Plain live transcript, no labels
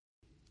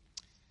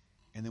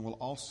And then we'll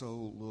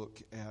also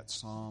look at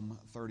Psalm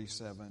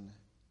 37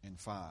 and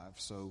 5.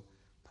 So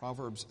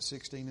Proverbs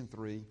 16 and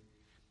 3,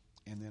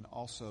 and then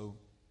also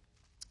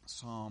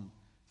Psalm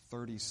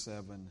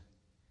 37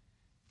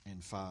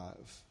 and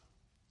 5.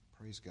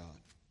 Praise God.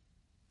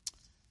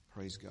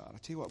 Praise God. I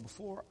tell you what,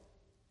 before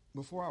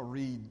I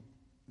read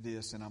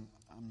this, and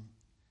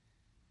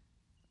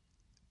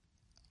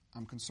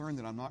I'm concerned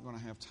that I'm not going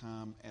to have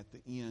time at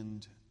the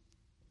end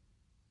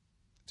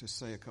to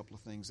say a couple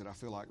of things that I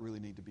feel like really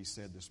need to be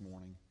said this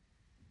morning,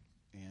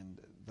 and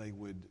they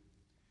would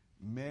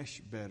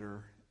mesh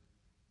better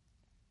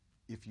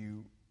if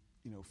you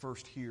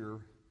first hear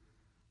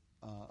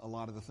a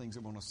lot of the things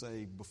I'm going to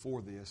say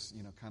before this,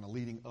 kind of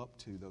leading up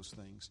to those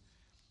things.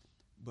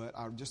 But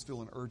I just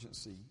feel an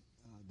urgency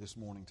this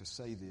morning to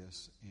say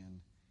this, and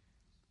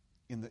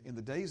in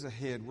the days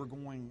ahead, we're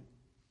going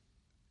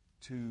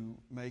to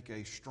make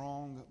a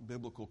strong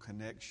biblical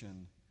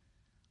connection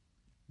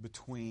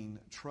between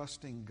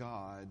trusting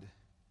God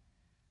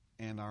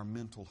and our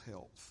mental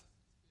health.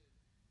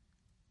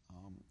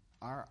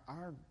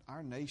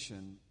 Our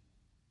nation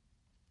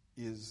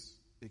is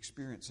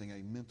experiencing a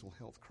mental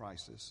health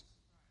crisis,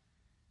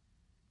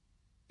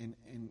 and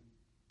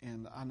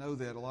I know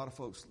that a lot of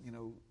folks,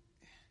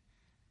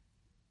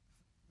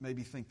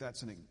 maybe think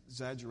that's an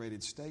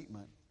exaggerated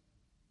statement,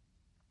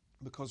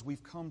 because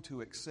we've come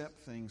to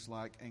accept things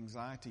like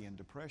anxiety and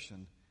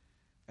depression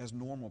as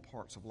normal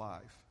parts of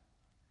life.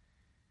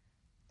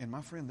 And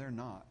my friend, they're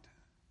not.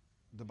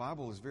 The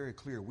Bible is very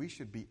clear. We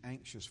should be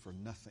anxious for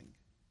nothing.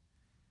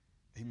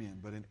 Amen.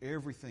 But in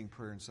everything,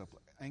 prayer and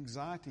supplication.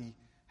 Anxiety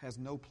has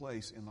no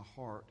place in the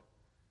heart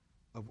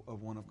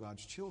of one of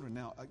God's children.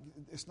 Now,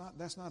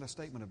 that's not a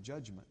statement of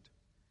judgment.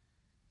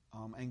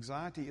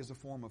 Anxiety is a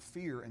form of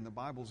fear, and the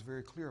Bible is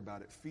very clear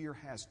about it. Fear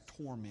has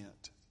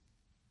torment.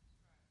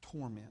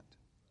 Torment.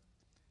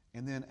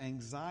 And then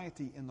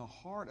anxiety in the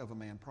heart of a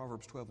man,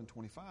 Proverbs 12 and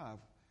 25,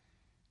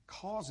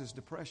 causes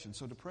depression.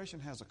 So depression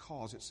has a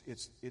cause.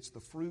 It's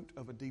the fruit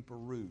of a deeper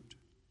root.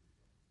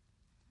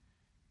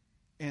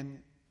 And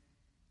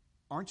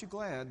aren't you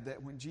glad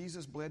that when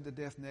Jesus bled to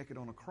death naked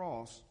on a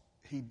cross,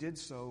 He did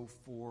so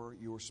for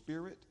your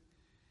spirit,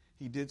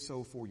 He did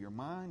so for your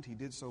mind, He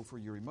did so for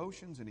your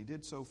emotions, and He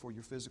did so for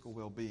your physical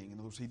well-being. In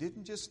other words, He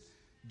didn't just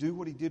do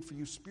what He did for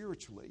you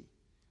spiritually,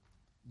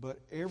 but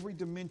every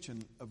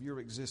dimension of your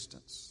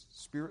existence,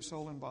 spirit,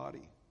 soul, and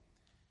body,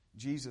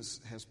 Jesus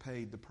has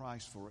paid the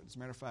price for it. As a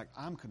matter of fact,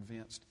 I'm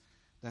convinced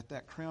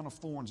that crown of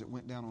thorns that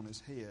went down on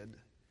His head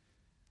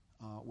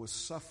was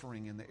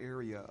suffering in the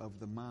area of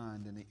the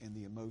mind and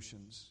the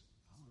emotions.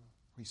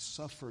 He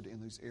suffered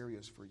in these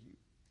areas for you.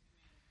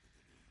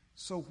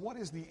 So what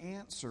is the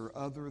answer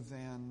other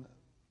than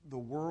the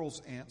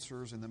world's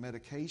answers and the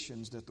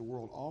medications that the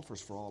world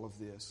offers for all of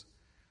this?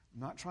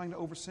 I'm not trying to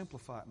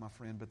oversimplify it, my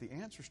friend, but the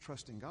answer is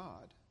trusting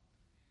God.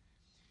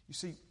 You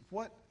see,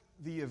 what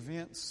the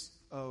events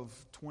of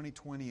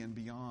 2020 and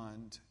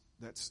beyond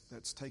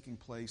that's taking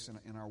place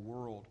in our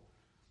world,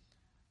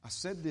 I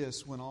said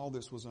this when all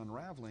this was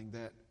unraveling,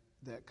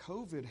 that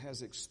COVID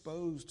has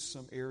exposed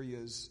some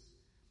areas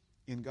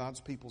in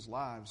God's people's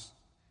lives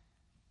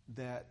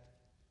that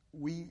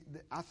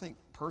I think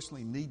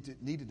personally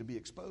needed to be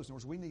exposed. In other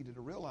words, we needed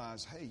to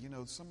realize, hey,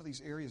 some of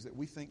these areas that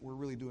we think we're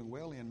really doing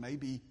well in,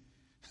 maybe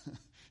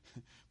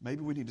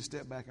we need to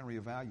step back and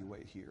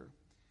reevaluate here.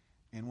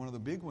 And one of the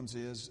big ones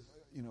is,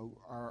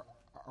 are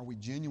we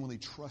genuinely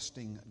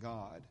trusting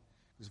God?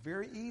 It's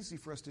very easy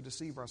for us to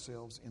deceive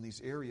ourselves in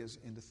these areas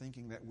into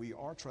thinking that we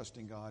are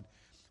trusting God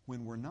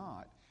when we're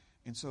not.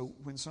 And so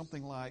when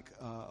something like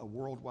a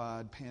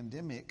worldwide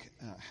pandemic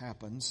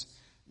happens,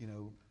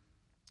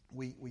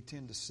 we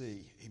tend to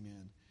see,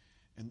 amen.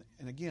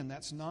 And again,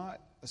 that's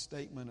not a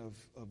statement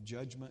of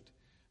judgment.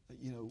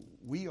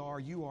 You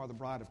are the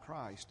bride of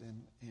Christ,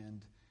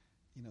 and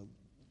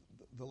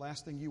the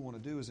last thing you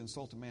want to do is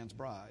insult a man's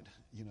bride.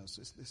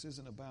 So this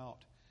isn't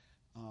about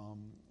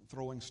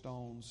throwing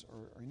stones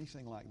or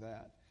anything like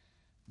that.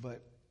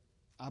 But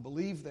I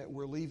believe that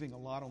we're leaving a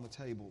lot on the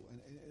table.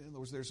 In other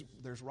words,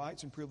 there's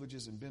rights and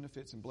privileges and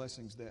benefits and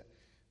blessings that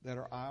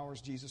are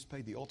ours. Jesus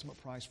paid the ultimate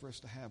price for us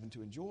to have and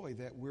to enjoy,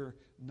 that we're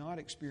not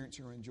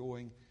experiencing or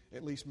enjoying,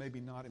 at least maybe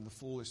not in the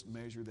fullest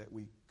measure that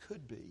we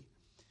could be.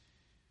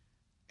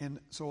 And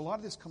so a lot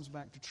of this comes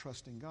back to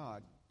trusting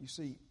God. You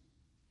see,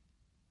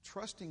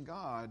 trusting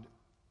God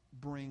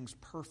brings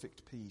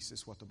perfect peace,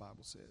 is what the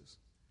Bible says.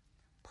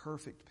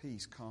 Perfect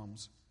peace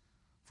comes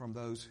from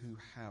those who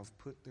have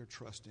put their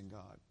trust in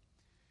God.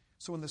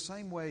 So in the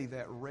same way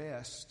that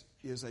rest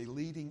is a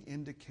leading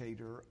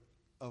indicator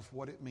of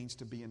what it means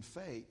to be in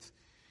faith,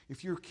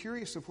 if you're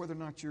curious of whether or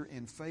not you're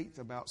in faith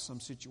about some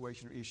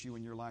situation or issue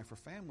in your life or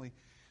family,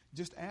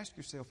 just ask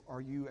yourself,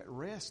 are you at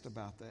rest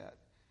about that?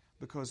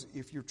 Because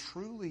if you're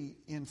truly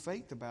in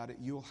faith about it,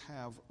 you'll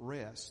have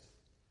rest.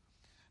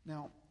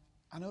 Now,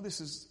 I know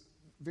this is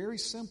very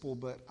simple,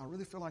 but I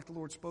really feel like the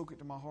Lord spoke it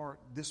to my heart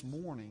this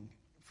morning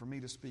for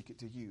me to speak it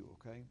to you,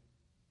 okay?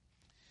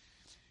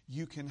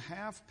 You can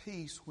have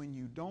peace when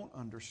you don't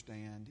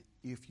understand,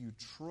 if you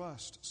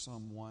trust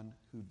someone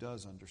who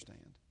does understand.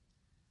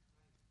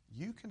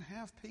 You can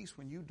have peace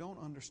when you don't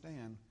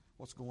understand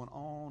what's going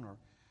on, or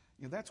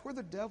that's where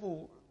the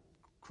devil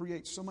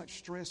creates so much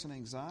stress and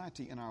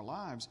anxiety in our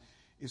lives,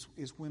 is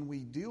when we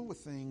deal with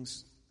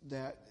things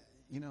that,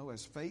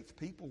 as faith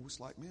people, it's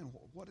like, man,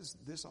 what is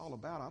this all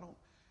about?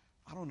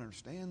 I don't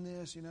understand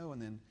this,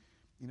 and then,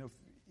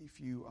 if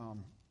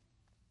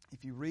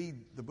you read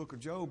the book of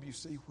Job, you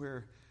see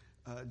where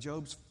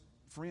Job's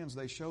friends,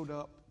 they showed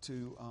up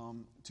to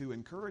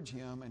encourage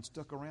him and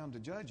stuck around to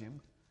judge him,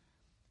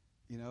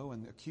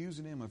 and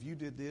accusing him of, you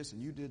did this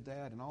and you did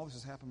that, and all this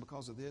has happened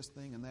because of this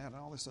thing and that and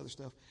all this other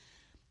stuff.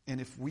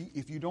 And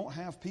if you don't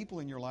have people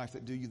in your life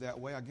that do you that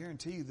way, I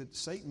guarantee you that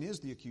Satan is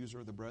the accuser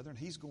of the brethren.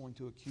 He's going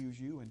to accuse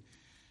you.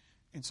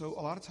 And so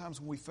a lot of times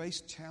when we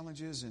face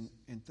challenges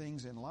and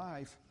things in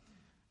life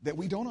that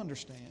we don't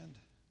understand,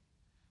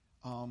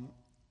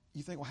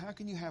 you think, well, how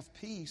can you have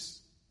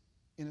peace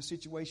in a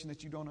situation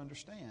that you don't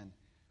understand?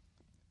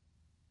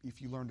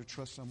 If you learn to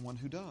trust someone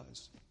who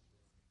does.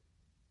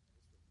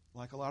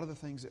 Like a lot of the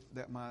things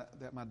that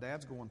my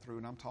dad's going through,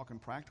 and I'm talking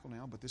practical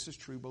now, but this is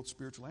true both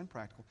spiritual and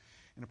practical.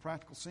 In a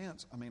practical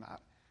sense, I mean,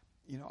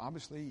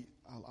 obviously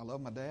I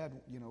love my dad,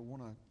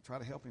 want to try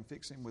to help him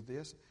fix him with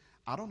this.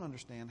 I don't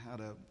understand how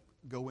to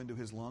go into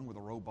his lung with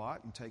a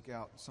robot and take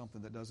out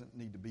something that doesn't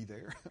need to be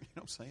there. You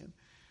know what I'm saying?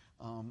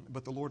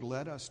 But the Lord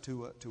led us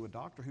to a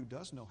doctor who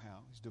does know how.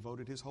 He's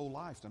devoted his whole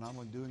life to not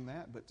only doing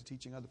that, but to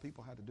teaching other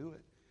people how to do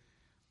it.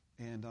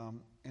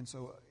 And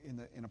so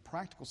in a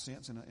practical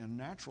sense, in a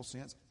natural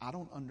sense, I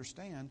don't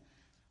understand,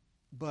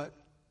 but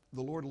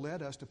the Lord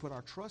led us to put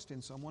our trust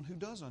in someone who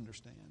does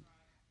understand,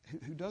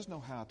 who does know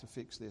how to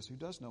fix this, who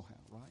does know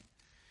how, right?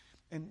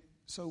 And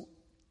so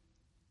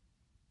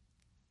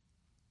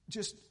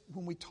just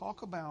when we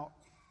talk about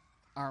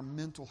our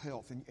mental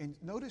health, and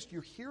notice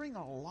you're hearing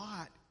a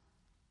lot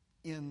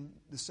in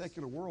the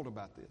secular world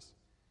about this,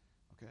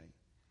 okay?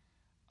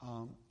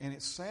 And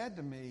it's sad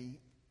to me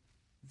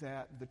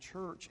that the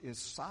church is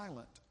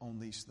silent on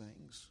these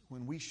things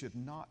when we should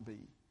not be.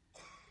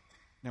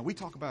 Now, we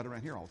talk about it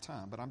around here all the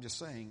time, but I'm just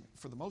saying,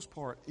 for the most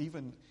part,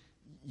 even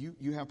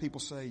you have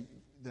people say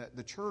that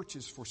the church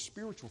is for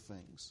spiritual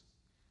things,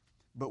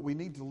 but we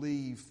need to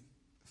leave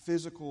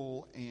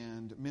physical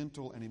and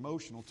mental and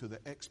emotional to the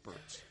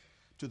experts,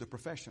 to the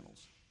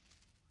professionals.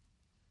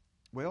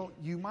 Well,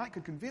 you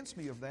could convince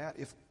me of that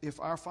if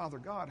our Father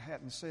God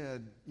hadn't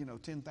said,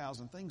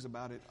 10,000 things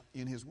about it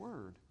in His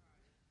Word.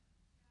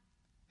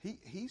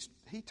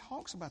 He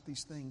talks about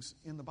these things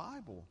in the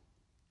Bible.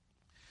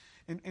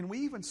 And we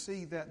even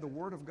see that the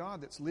Word of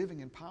God that's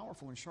living and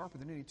powerful and sharper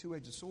than any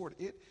two-edged sword,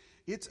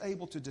 it's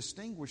able to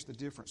distinguish the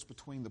difference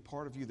between the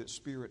part of you that's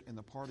spirit and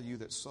the part of you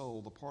that's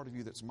soul, the part of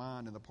you that's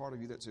mind and the part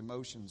of you that's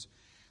emotions.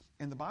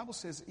 And the Bible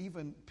says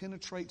even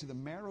penetrate to the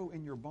marrow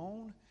in your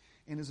bone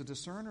and is a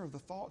discerner of the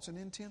thoughts and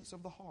intents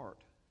of the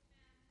heart.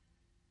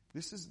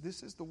 This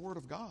is the Word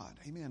of God,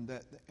 amen,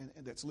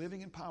 that's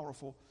living and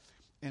powerful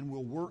and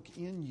will work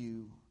in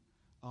you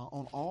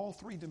on all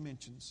three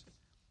dimensions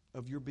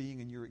of your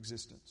being and your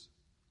existence.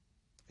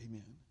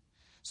 Amen.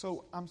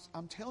 So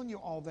I'm telling you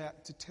all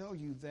that to tell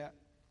you that,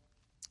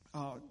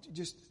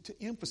 just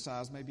to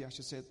emphasize, maybe I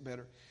should say it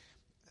better,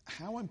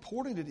 how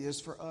important it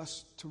is for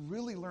us to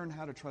really learn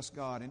how to trust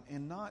God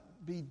and not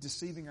be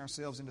deceiving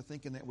ourselves into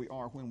thinking that we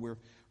are when we're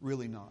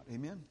really not.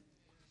 Amen?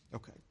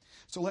 Okay.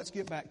 So let's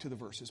get back to the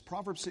verses.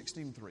 Proverbs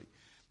 16:3.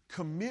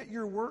 Commit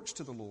your works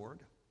to the Lord,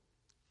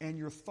 and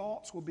your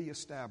thoughts will be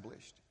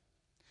established.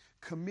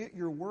 Commit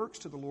your works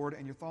to the Lord,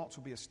 and your thoughts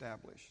will be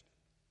established.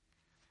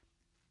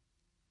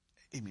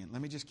 Amen.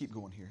 Let me just keep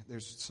going here.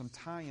 There's some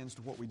tie-ins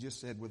to what we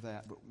just said with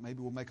that, but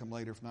maybe we'll make them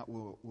later. If not,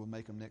 we'll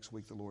make them next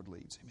week. The Lord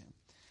leads. Amen.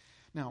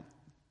 Now,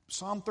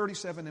 Psalm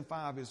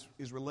 37:5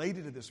 is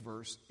related to this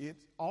verse. It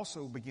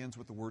also begins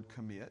with the word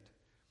commit.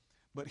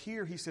 But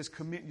here he says,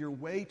 commit your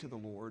way to the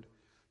Lord.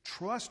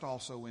 Trust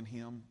also in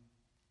Him,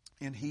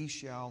 and He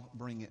shall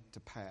bring it to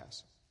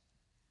pass.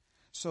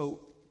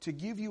 So, to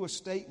give you a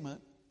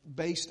statement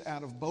based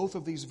out of both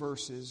of these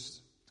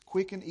verses,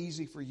 quick and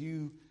easy for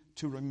you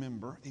to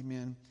remember,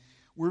 amen,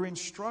 we're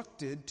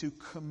instructed to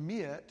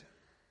commit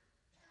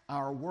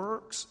our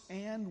works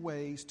and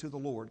ways to the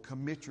Lord.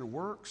 Commit your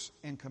works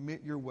and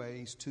commit your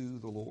ways to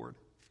the Lord.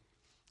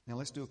 Now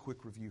let's do a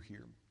quick review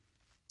here.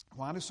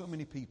 Why do so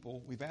many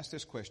people, we've asked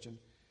this question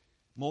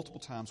multiple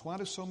times, why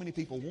do so many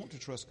people want to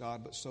trust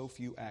God but so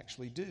few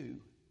actually do?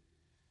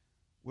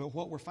 Well,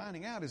 what we're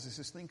finding out is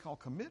this thing called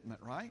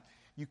commitment, right?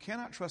 You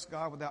cannot trust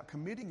God without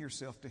committing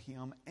yourself to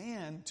Him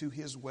and to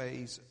His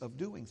ways of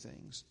doing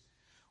things.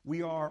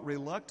 We are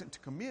reluctant to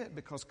commit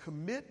because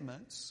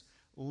commitments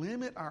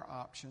limit our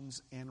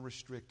options and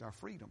restrict our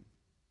freedom.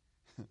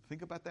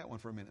 Think about that one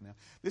for a minute now.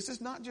 This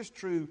is not just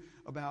true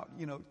about,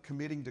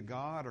 committing to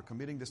God or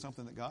committing to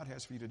something that God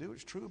has for you to do.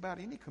 It's true about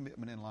any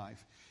commitment in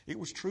life. It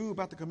was true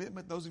about the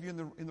commitment, those of you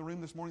in the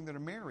room this morning that are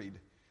married.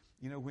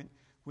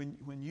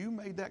 When you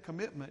made that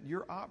commitment,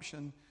 your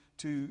option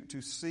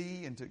to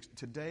see and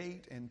to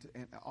date and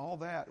all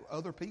that,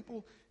 other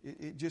people,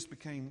 it just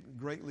became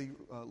greatly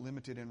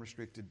limited and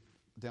restricted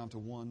down to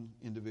one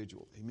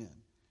individual. Amen.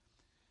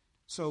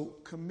 So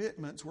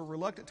commitments, we're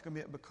reluctant to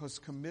commit because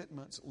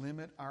commitments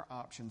limit our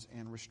options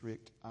and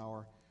restrict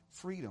our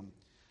freedom.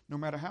 No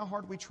matter how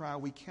hard we try,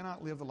 we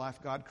cannot live the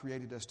life God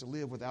created us to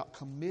live without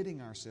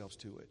committing ourselves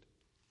to it.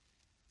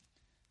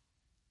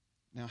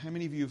 Now, how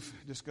many of you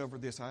have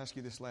discovered this? I asked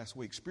you this last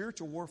week.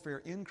 Spiritual warfare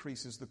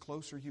increases the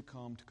closer you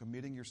come to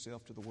committing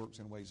yourself to the works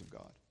and ways of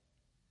God.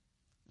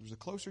 The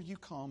closer you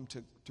come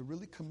to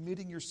really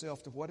committing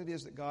yourself to what it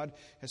is that God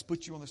has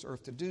put you on this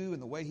earth to do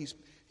and the way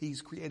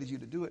He's created you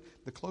to do it,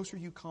 the closer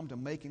you come to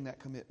making that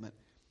commitment,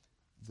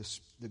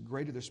 the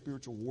greater the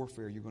spiritual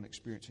warfare you're going to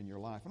experience in your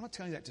life. I'm not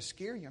telling you that to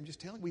scare you. I'm just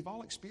telling you we've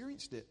all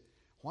experienced it.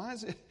 Why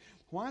is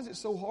it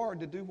so hard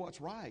to do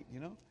what's right, you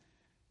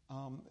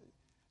know?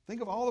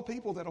 Think of all the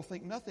people that'll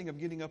think nothing of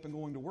getting up and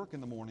going to work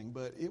in the morning,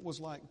 but it was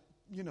like,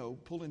 you know,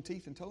 pulling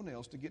teeth and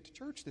toenails to get to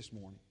church this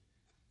morning.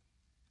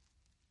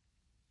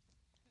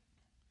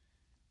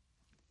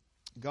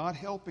 God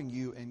helping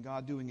you and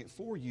God doing it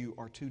for you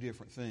are two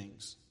different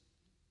things.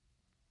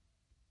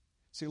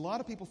 See, a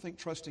lot of people think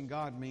trusting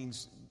God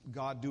means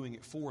God doing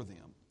it for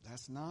them.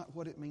 That's not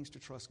what it means to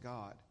trust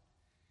God.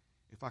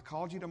 If I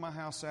called you to my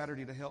house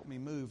Saturday to help me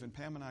move and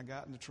Pam and I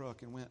got in the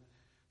truck and went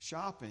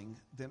shopping,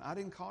 then I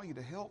didn't call you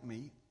to help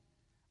me.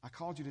 I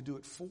called you to do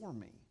it for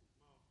me.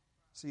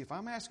 See, if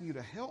I'm asking you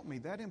to help me,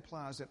 that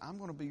implies that I'm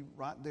going to be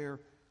right there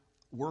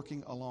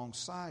working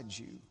alongside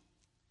you.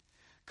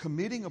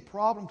 Committing a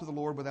problem to the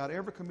Lord without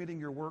ever committing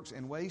your works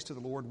and ways to the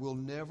Lord will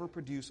never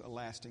produce a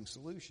lasting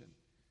solution.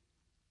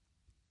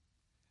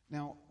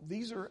 Now,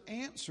 these are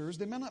answers.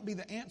 They may not be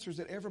the answers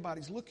that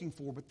everybody's looking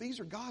for, but these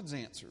are God's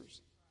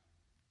answers.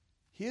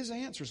 His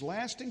answers,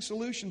 lasting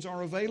solutions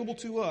are available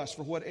to us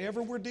for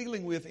whatever we're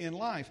dealing with in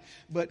life.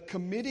 But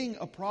committing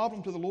a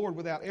problem to the Lord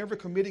without ever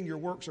committing your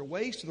works or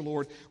ways to the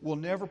Lord will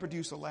never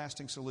produce a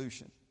lasting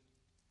solution.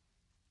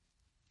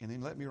 And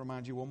then let me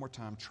remind you one more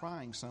time,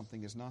 trying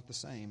something is not the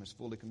same as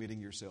fully committing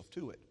yourself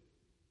to it.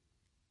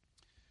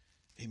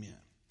 Amen.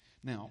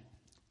 Now,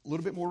 a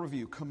little bit more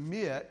review.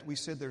 Commit, we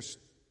said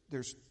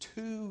there's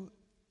two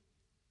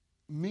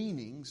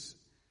meanings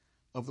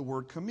of the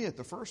word commit.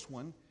 The first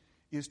one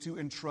is to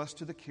entrust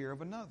to the care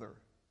of another.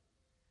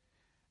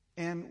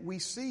 And we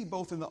see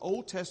both in the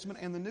Old Testament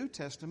and the New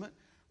Testament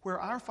where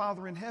our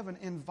Father in heaven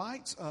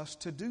invites us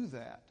to do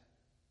that.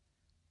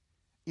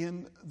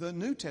 In the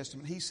New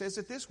Testament, He says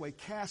it this way,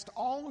 cast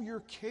all your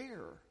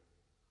care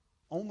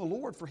on the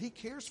Lord, for He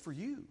cares for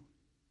you.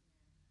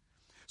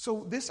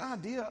 So this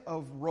idea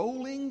of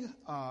rolling,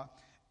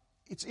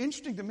 it's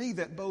interesting to me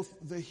that both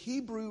the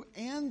Hebrew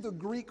and the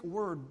Greek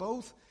word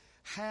both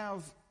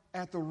have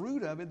at the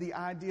root of it the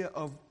idea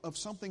of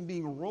something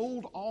being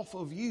rolled off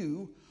of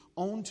you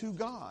onto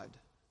God.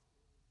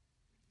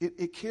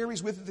 It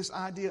carries with it this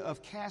idea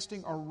of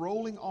casting or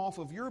rolling off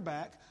of your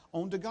back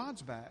onto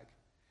God's back.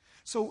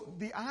 So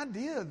the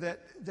idea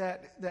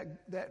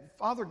that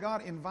Father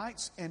God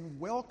invites and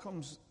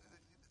welcomes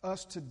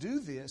us to do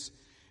this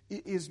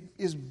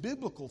is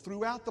biblical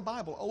throughout the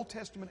Bible, Old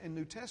Testament and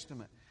New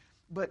Testament.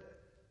 But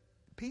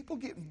people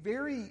get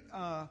very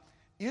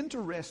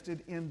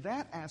interested in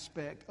that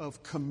aspect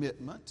of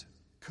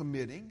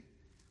committing.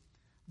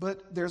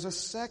 But there's a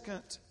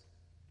second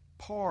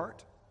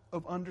part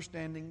of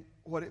understanding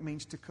what it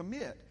means to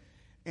commit.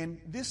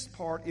 And this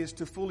part is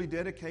to fully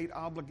dedicate,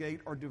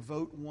 obligate, or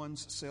devote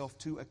one's self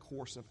to a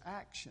course of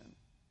action.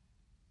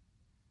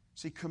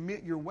 See,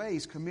 commit your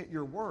ways, commit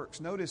your works.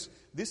 Notice,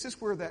 this is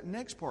where that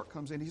next part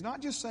comes in. He's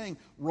not just saying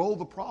roll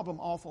the problem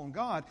off on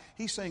God.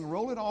 He's saying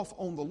roll it off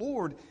on the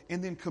Lord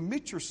and then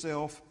commit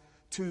yourself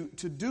to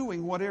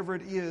doing whatever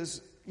it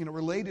is,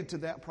 related to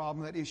that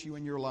problem, that issue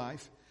in your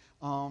life.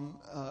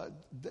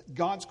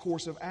 God's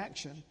course of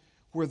action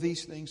where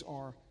these things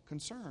are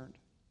concerned.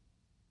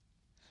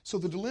 So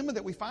the dilemma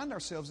that we find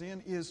ourselves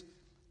in is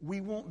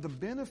we want the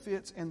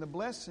benefits and the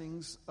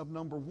blessings of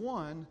number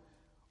one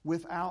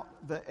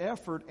without the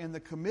effort and the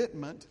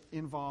commitment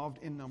involved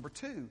in number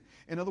two.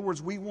 In other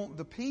words, we want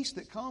the peace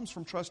that comes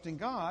from trusting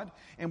God,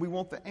 and we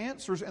want the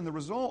answers and the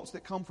results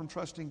that come from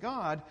trusting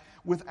God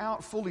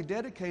without fully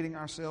dedicating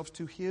ourselves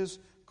to His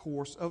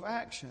course of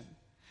action.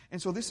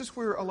 And so this is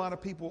where a lot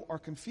of people are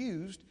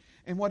confused,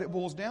 and what it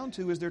boils down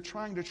to is they're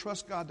trying to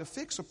trust God to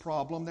fix a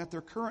problem that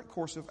their current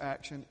course of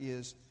action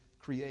is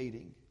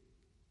creating.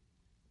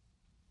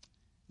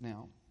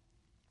 Now,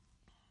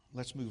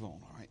 let's move on,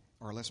 all right?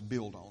 Or let's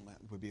build on that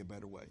would be a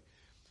better way.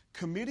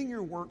 Committing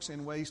your works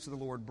and ways to the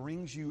Lord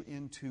brings you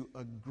into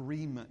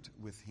agreement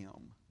with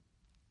Him.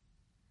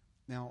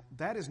 Now,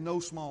 that is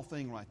no small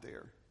thing right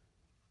there.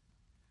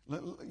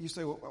 You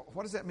say, well,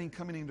 what does that mean,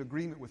 coming into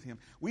agreement with Him?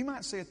 We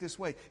might say it this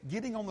way,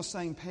 getting on the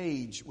same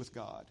page with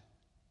God.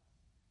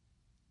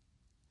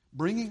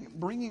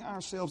 Bringing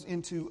ourselves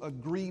into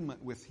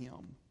agreement with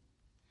Him.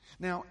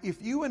 Now,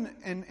 if you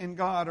and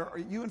God, or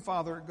you and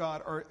Father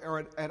God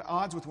are at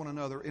odds with one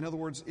another, in other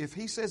words, if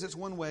He says it's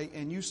one way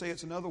and you say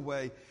it's another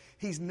way,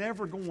 He's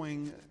never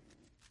going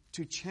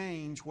to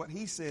change what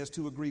he says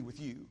to agree with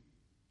you.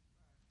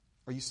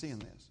 Are you seeing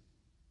this?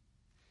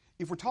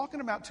 If we're talking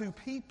about two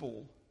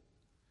people,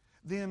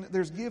 then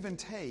there's give and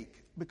take,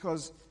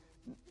 because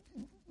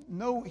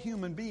no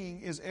human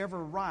being is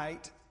ever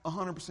right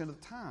 100% of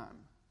the time.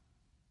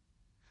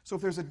 So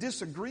if there's a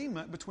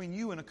disagreement between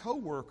you and a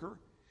coworker,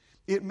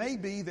 it may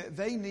be that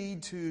they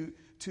need to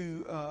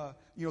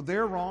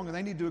they're wrong and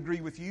they need to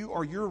agree with you,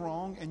 or you're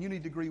wrong and you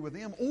need to agree with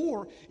them.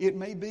 Or it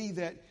may be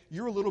that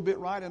you're a little bit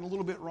right and a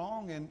little bit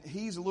wrong, and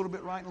he's a little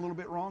bit right and a little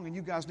bit wrong, and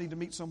you guys need to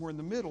meet somewhere in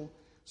the middle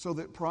so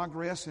that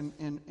progress and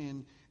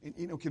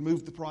can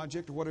move the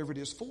project or whatever it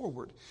is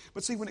forward.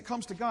 But see, when it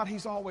comes to God,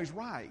 he's always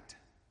right.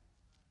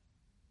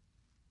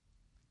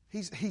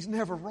 He's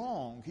never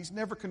wrong. He's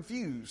never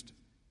confused.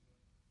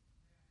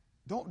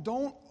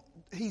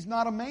 He's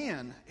not a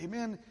man.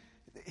 Amen.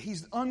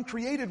 He's the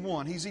uncreated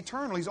one. He's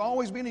eternal. He's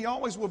always been. He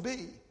always will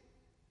be.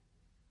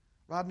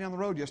 Riding down the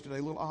road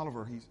yesterday, little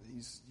Oliver,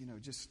 he's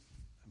just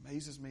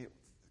amazes me at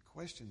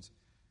questions.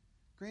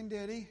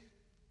 Granddaddy,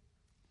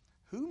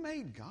 who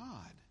made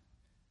God?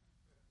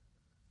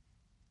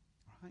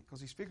 Right?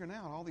 Because he's figuring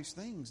out all these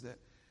things that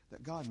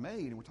God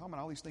made, and we're talking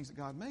about all these things that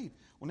God made.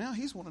 Well, now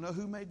he's wanting to know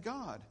who made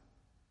God.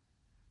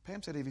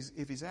 Pam said,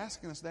 if he's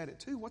asking us that at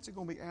 2, what's he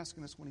going to be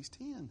asking us when he's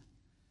 10?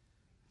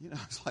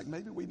 It's like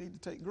maybe we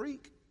need to take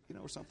Greek,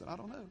 or something. I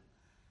don't know.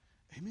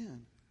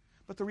 Amen.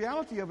 But the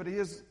reality of it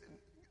is,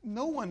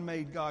 no one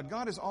made God.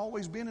 God has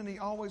always been and he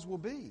always will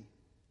be.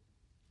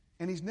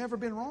 And he's never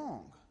been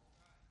wrong.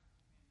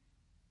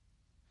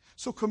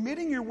 So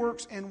committing your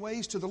works and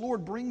ways to the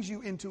Lord brings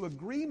you into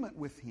agreement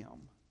with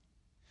him.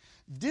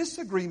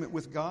 Disagreement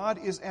with God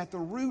is at the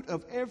root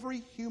of every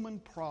human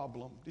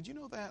problem. Did you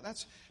know that?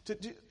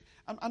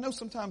 I know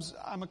sometimes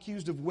I'm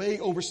accused of way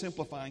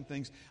oversimplifying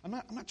things. I'm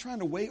not trying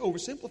to way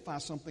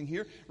oversimplify something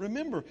here.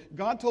 Remember,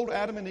 God told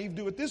Adam and Eve,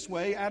 do it this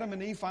way. Adam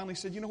and Eve finally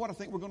said, you know what, I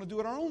think we're going to do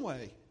it our own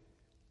way.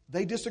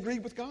 They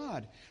disagreed with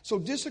God. So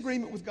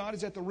disagreement with God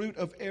is at the root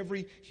of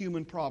every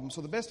human problem.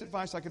 So the best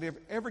advice I could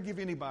ever give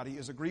anybody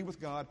is agree with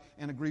God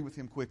and agree with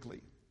him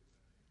quickly.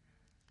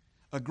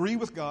 Agree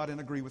with God and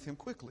agree with him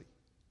quickly.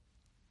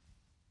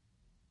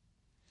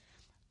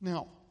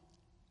 Now,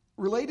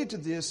 related to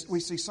this, we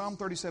see Psalm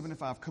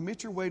 37:5.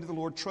 Commit your way to the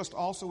Lord, trust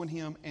also in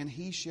him, and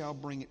he shall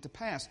bring it to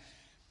pass.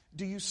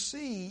 Do you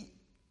see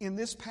in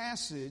this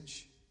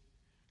passage,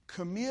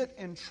 commit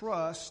and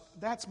trust,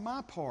 that's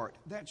my part,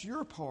 that's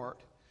your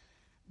part.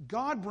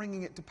 God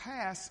bringing it to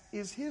pass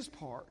is his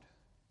part.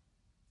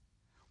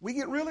 We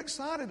get real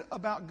excited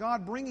about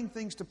God bringing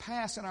things to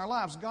pass in our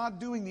lives, God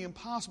doing the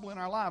impossible in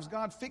our lives,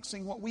 God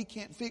fixing what we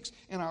can't fix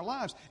in our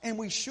lives, and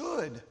we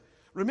should.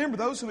 Remember,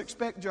 those who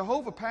expect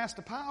Jehovah pass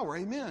to power.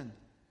 Amen.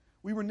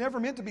 We were never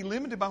meant to be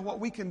limited by what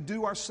we can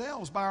do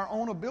ourselves, by our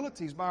own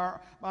abilities, by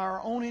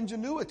our own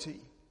ingenuity.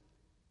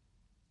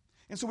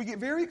 And so we get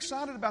very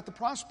excited about the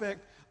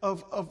prospect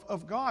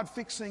of God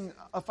fixing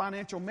a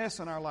financial mess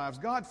in our lives,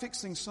 God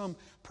fixing some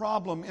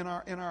problem in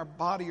our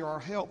body or our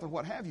health or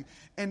what have you.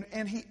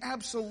 And he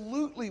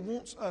absolutely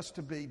wants us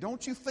to be.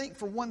 Don't you think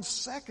for 1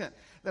 second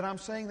that I'm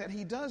saying that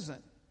he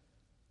doesn't.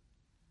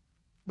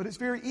 But it's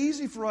very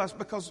easy for us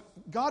because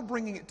God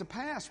bringing it to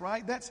pass,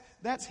 right?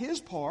 That's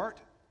his part.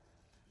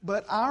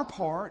 But our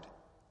part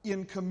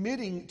in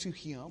committing to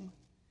him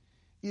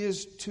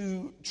is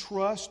to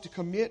trust, to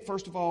commit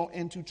first of all,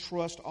 and to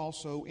trust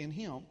also in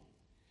him.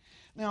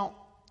 Now,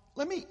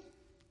 let me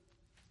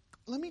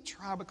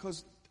try,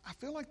 because I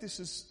feel like this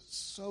is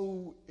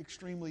so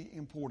extremely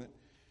important.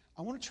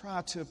 I want to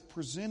try to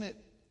present it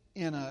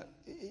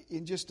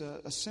in just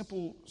a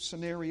simple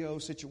scenario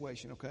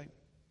situation, okay?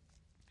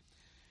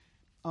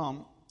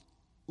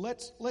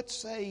 Let's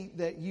say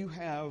that you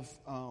have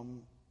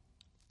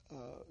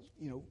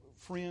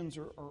friends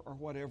or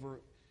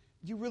whatever.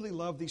 You really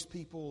love these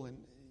people, and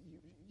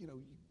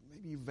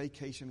maybe you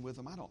vacation with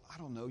them. I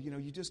don't know.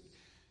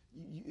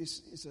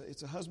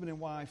 It's a husband and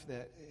wife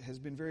that has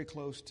been very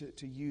close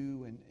to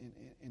you,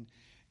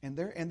 and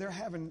they're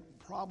having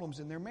problems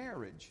in their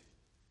marriage.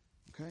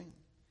 Okay,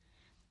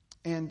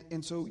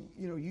 and so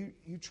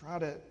you try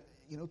to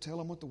tell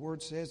them what the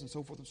Word says and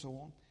so forth and so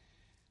on,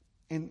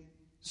 and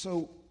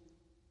so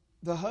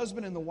the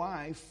husband and the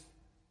wife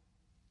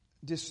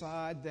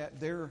decide that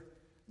they're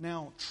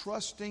now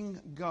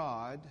trusting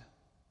God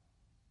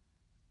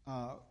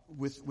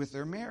with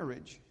their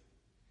marriage.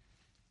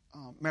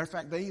 Matter of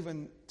fact, they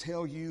even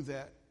tell you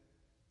that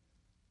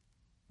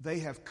they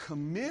have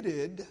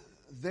committed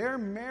their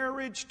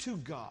marriage to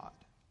God.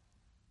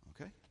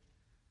 Okay?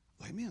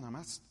 Amen.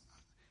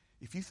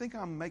 If you think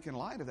I'm making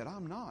light of that,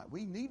 I'm not.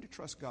 We need to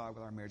trust God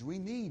with our marriage. We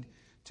need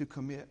to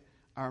commit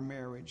our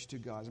marriage to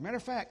God. As a matter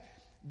of fact,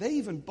 they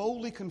even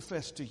boldly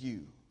confess to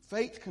you,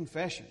 faith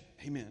confession,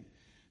 amen,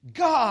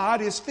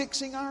 God is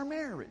fixing our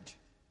marriage.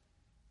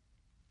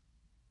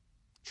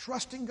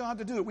 Trusting God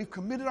to do it. We've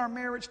committed our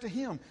marriage to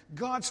him.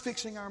 God's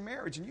fixing our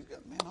marriage. And you go,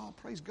 man, oh,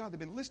 praise God, they've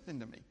been listening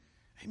to me.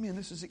 Amen,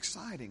 this is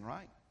exciting,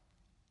 right?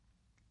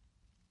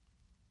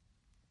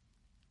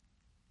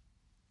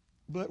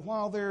 But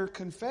while they're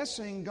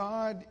confessing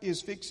God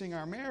is fixing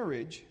our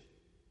marriage,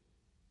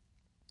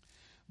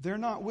 They're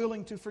not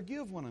willing to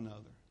forgive one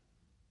another.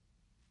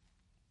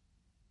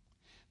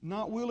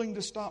 Not willing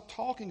to stop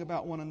talking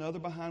about one another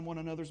behind one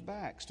another's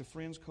backs to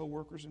friends,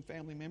 co-workers, and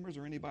family members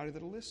or anybody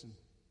that'll listen.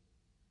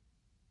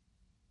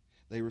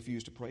 They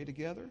refuse to pray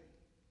together,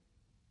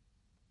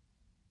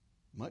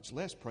 much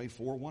less pray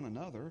for one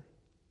another.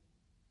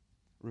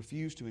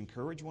 Refuse to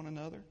encourage one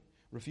another.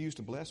 Refuse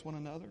to bless one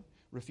another.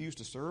 Refuse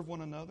to serve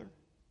one another.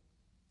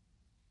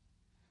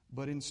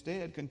 But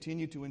instead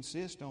continue to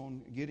insist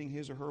on getting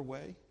his or her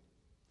way.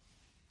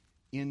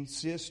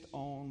 Insist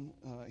on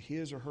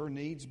his or her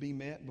needs be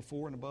met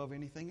before and above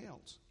anything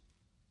else.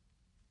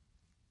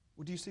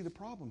 Well, do you see the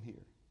problem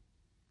here?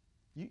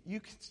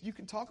 You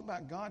can talk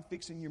about God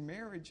fixing your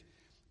marriage,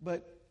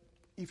 but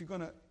if you're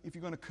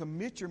going to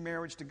commit your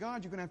marriage to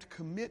God, you're going to have to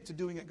commit to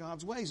doing it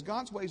God's ways.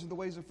 God's ways are the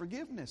ways of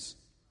forgiveness.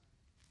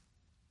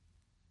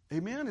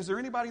 Amen? Is there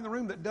anybody in the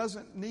room that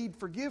doesn't need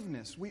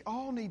forgiveness? We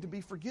all need to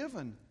be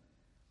forgiven.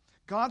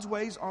 God's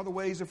ways are the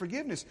ways of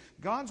forgiveness.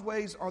 God's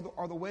ways are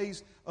the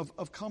ways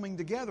of coming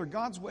together.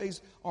 God's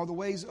ways are the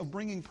ways of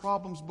bringing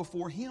problems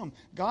before Him.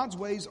 God's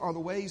ways are the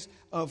ways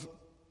of,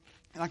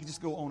 and I could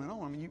just go on and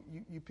on. I mean,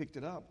 you picked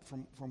it up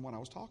from what I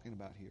was talking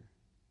about here.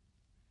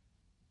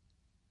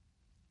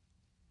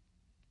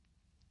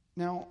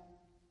 Now,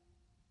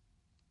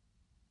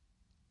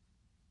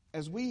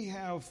 as we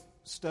have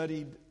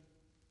studied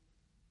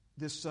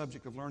this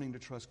subject of learning to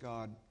trust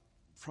God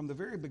from the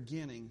very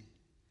beginning,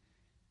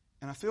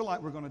 and I feel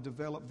like we're going to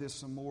develop this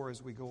some more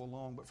as we go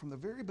along, but from the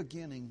very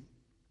beginning,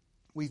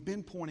 we've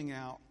been pointing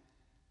out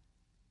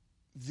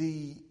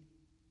the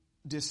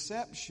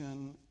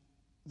deception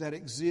that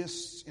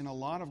exists in a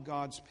lot of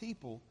God's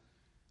people.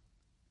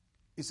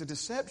 It's a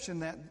deception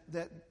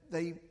that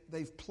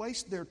they've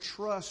placed their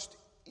trust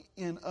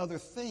in other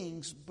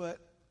things, but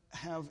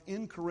have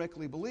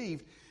incorrectly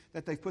believed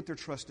that they've put their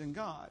trust in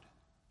God.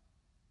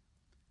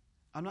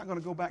 I'm not going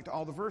to go back to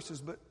all the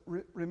verses, but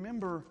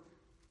remember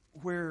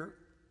where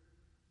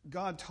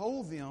God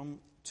told them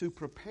to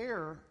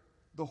prepare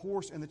the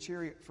horse and the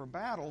chariot for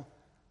battle,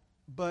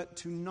 but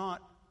to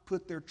not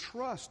put their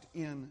trust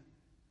in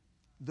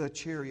the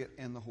chariot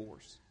and the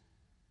horse.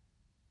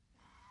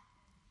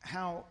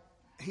 How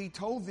He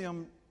told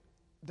them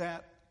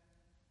that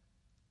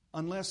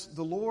unless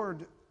the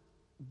Lord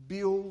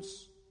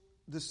builds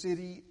the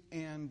city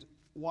and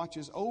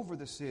watches over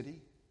the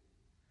city,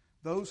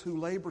 those who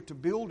labor to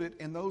build it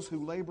and those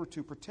who labor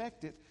to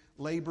protect it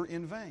labor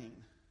in vain.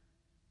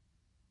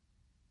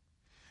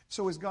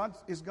 So is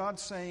God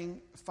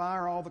saying,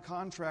 fire all the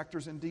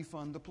contractors and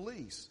defund the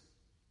police?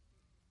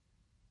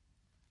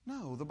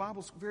 No, the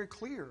Bible's very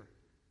clear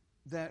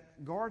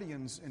that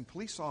guardians and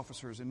police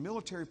officers and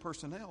military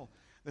personnel,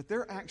 that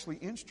they're actually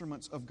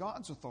instruments of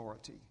God's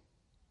authority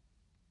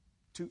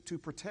to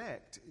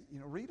protect.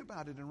 Read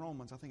about it in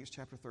Romans, I think it's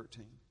chapter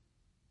 13.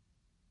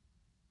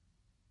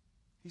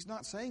 He's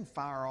not saying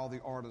fire all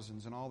the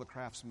artisans and all the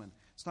craftsmen.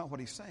 It's not what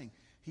he's saying.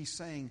 He's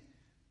saying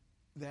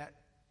that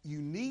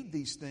you need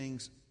these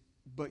things,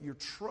 but your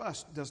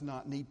trust does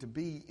not need to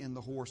be in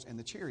the horse and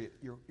the chariot.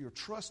 Your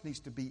trust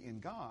needs to be in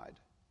God.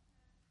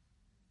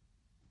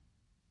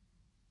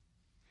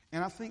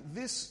 And I think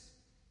this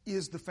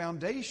is the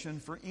foundation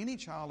for any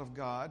child of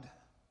God.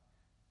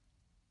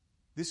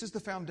 This is the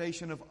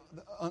foundation of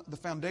the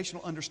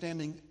foundational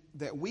understanding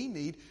that we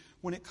need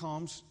when it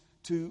comes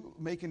to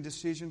making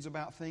decisions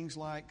about things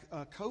like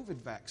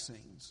COVID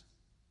vaccines.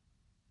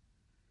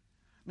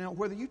 Now,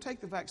 whether you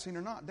take the vaccine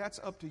or not, that's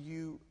up to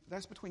you.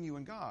 That's between you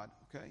and God,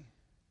 okay?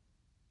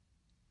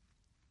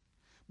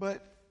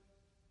 But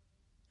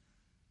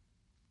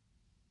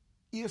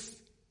if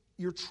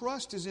your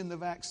trust is in the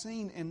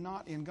vaccine and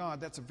not in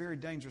God, that's a very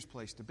dangerous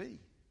place to be.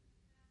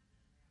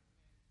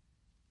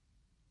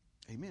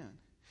 Amen.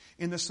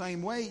 In the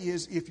same way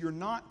is if you're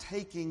not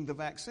taking the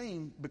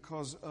vaccine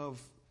because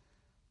of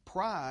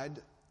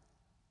pride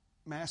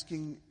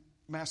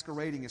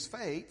masquerading as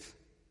faith,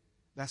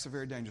 that's a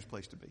very dangerous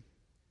place to be.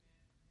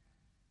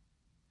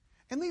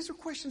 And these are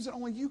questions that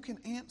only you can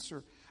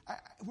answer.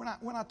 When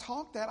I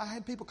talk that, I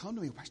had people come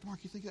to me, Pastor Mark,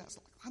 you think that's...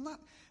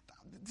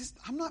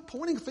 I'm not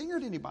pointing a finger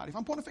at anybody. If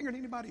I'm pointing a finger at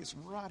anybody, it's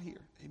right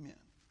here. Amen.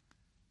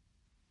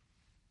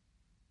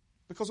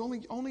 Because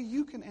only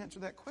you can answer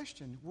that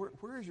question.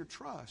 Where is your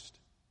trust?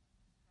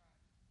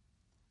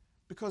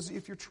 Because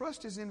if your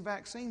trust is in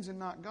vaccines and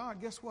not God,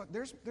 guess what?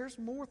 There's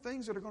more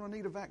things that are going to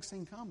need a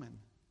vaccine coming.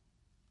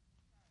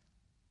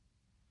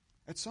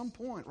 At some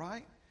point,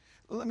 right?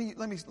 Let me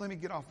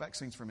get off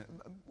vaccines for a minute.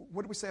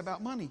 What do we say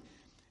about money?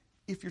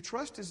 If your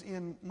trust is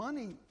in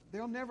money,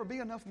 there'll never be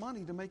enough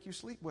money to make you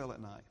sleep well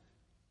at night.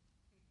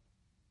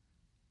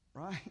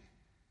 Right?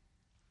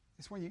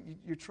 It's when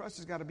your trust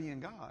has got to be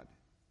in God.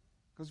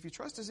 Because if your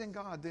trust is in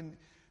God, then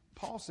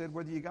Paul said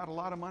whether you got a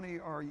lot of money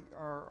or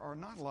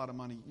not a lot of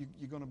money,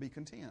 you're going to be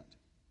content.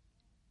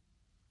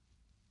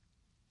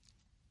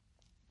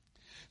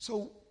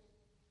 So,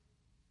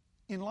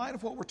 in light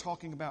of what we're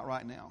talking about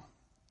right now,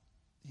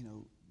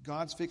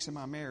 God's fixing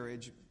my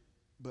marriage,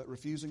 but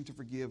refusing to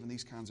forgive and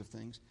these kinds of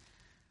things,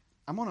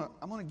 I'm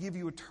gonna give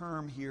you a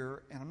term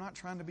here, and I'm not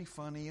trying to be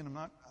funny, and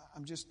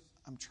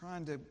I'm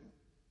trying to,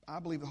 I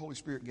believe the Holy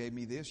Spirit gave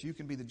me this. You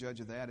can be the judge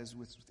of that, as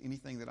with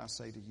anything that I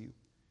say to you.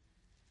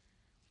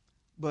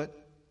 But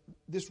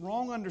this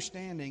wrong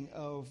understanding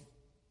of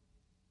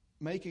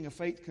making a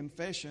faith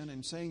confession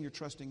and saying you're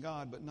trusting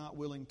God but not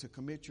willing to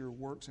commit your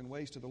works and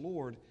ways to the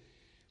Lord,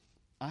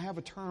 I have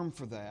a term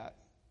for that.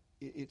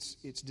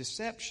 It's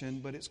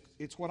deception, but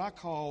it's what I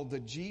call the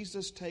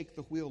Jesus take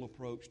the wheel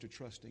approach to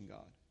trusting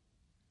God.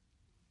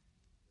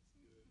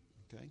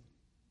 Okay?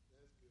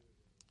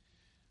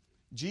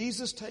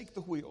 Jesus take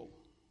the wheel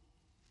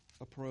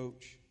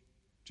approach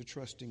to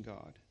trusting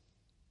God.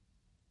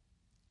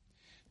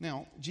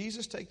 Now,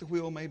 Jesus take the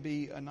wheel may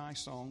be a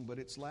nice song, but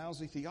it's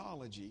lousy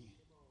theology.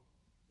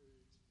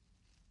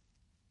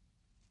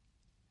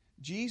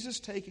 Jesus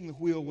taking the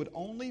wheel would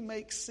only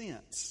make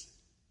sense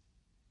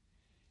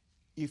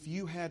if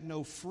you had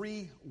no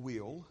free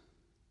will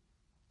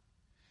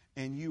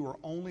and you were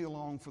only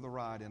along for the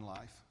ride in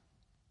life.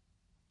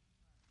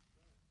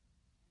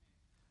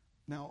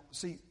 Now,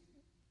 see,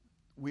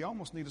 we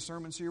almost need a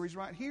sermon series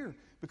right here,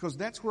 because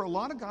that's where a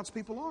lot of God's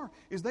people are,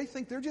 is they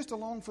think they're just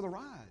along for the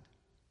ride.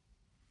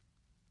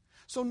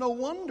 So no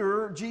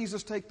wonder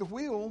Jesus take the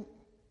wheel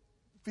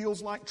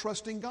feels like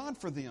trusting God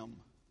for them.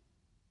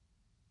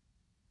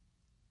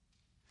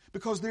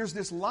 Because there's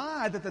this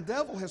lie that the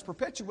devil has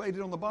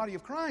perpetuated on the body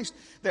of Christ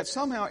that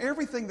somehow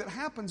everything that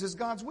happens is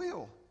God's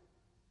will.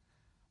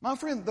 My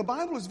friend, the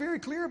Bible is very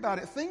clear about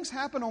it. Things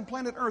happen on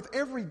planet Earth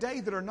every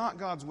day that are not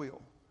God's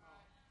will.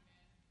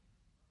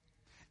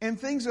 And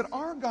things that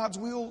are God's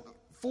will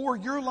for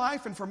your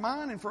life and for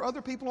mine and for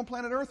other people on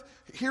planet Earth,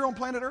 here on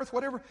planet Earth,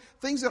 whatever,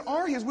 things that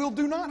are His will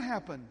do not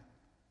happen.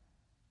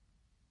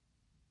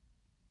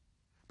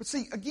 But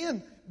see,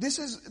 again, this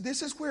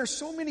is where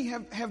so many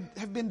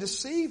have been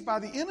deceived by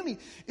the enemy,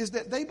 is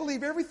that they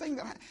believe everything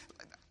that...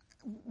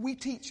 We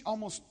teach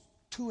almost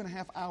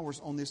 2.5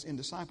 hours on this in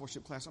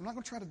discipleship class. I'm not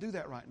going to try to do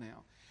that right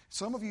now.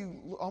 Some of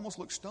you almost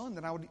look stunned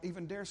that I would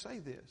even dare say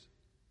this.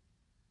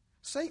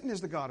 Satan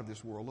is the god of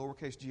this world,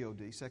 lowercase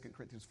G-O-D, 2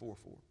 Corinthians 4:4.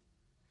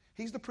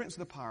 He's the prince of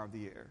the power of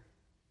the air.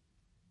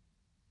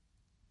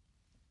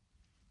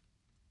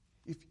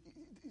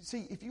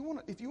 If you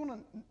want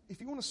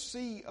to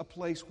see a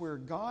place where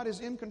God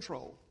is in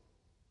control,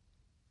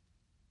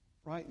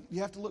 right?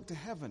 You have to look to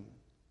heaven.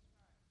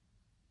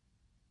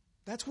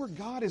 That's where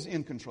God is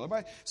in control.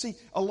 Right? See,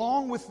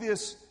 along with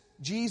this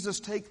Jesus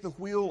take the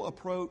wheel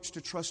approach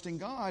to trusting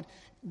God,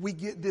 we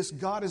get this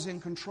God is in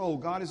control,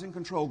 God is in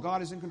control,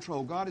 God is in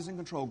control, God is in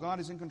control,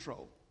 God is in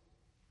control.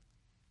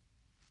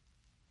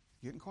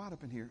 Getting quiet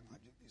up in here.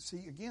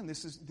 See, again,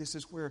 this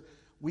is where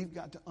we've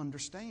got to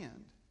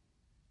understand.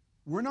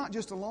 We're not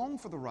just along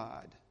for the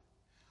ride.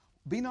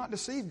 Be not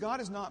deceived.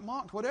 God is not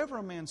mocked. Whatever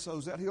a man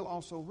sows, that he'll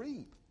also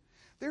reap.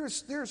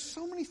 There's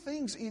so many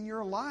things in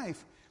your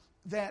life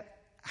that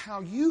how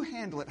you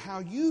handle it, how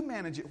you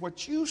manage it,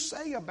 what you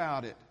say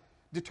about it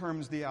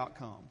determines the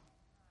outcome.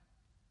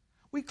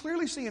 We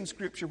clearly see in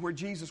Scripture where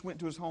Jesus went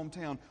to his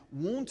hometown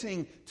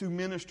wanting to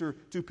minister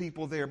to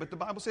people there. But the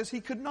Bible says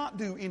he could not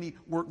do any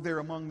work there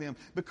among them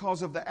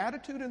because of the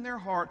attitude in their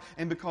heart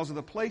and because of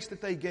the place that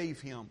they gave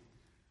him.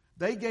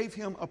 They gave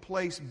him a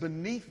place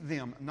beneath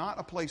them, not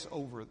a place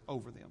over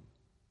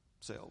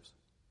themselves.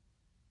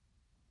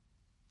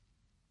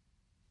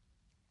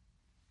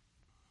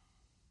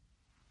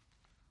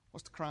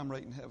 What's the crime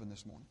rate in heaven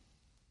this morning?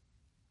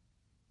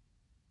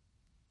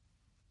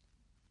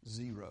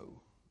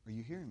 0. Are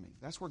you hearing me?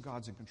 That's where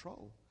God's in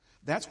control.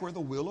 That's where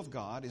the will of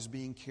God is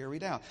being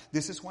carried out.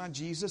 This is why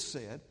Jesus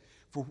said,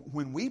 for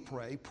when we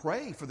pray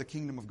for the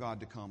kingdom of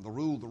God to come, the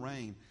rule, the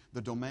reign,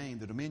 the domain,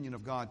 the dominion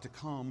of God to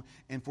come,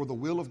 and for the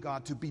will of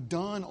God to be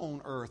done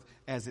on earth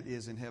as it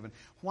is in heaven.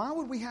 Why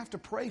would we have to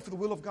pray for the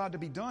will of God to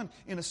be done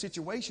in a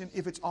situation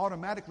if it's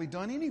automatically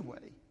done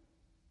anyway?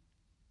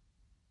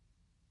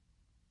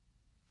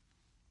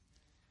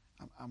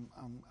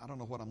 I don't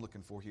know what I'm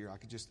looking for here. I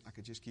could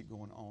just keep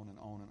going on and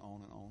on and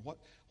on and on.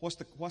 What's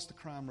the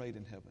crime rate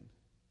in heaven?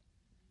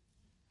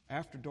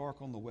 After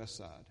dark on the west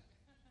side.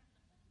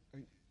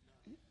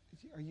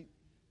 Are you?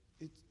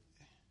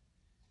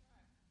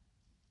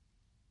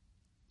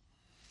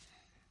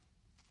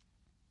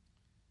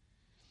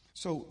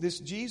 So this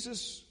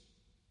Jesus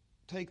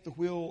take the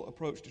wheel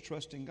approach to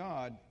trusting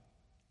God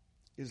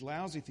is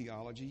lousy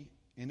theology,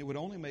 and it would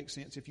only make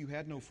sense if you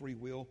had no free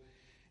will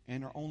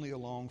and are only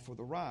along for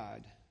the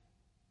ride.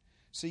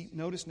 See,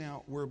 notice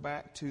now we're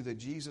back to the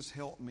Jesus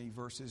help me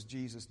versus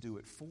Jesus do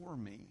it for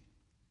me.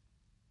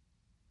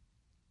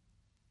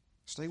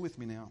 Stay with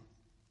me now.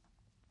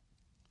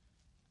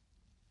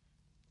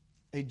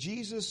 A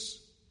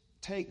Jesus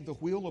take the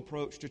wheel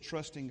approach to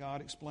trusting God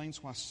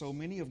explains why so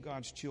many of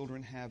God's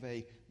children have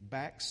a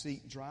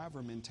backseat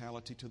driver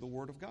mentality to the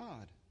Word of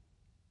God.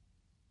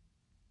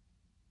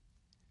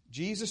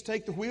 Jesus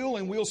take the wheel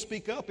and we'll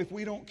speak up if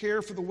we don't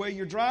care for the way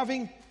you're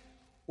driving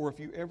or if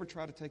you ever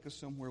try to take us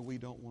somewhere we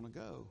don't want to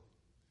go.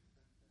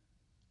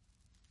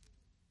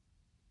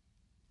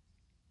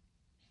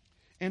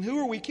 And who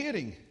are we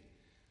kidding?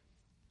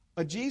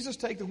 A Jesus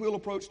take the wheel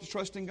approach to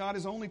trusting God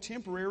is only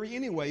temporary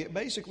anyway. It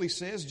basically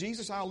says,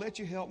 Jesus, I'll let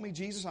you help me.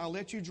 Jesus, I'll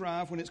let you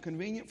drive when it's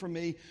convenient for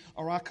me,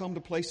 or I come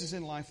to places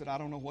in life that I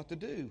don't know what to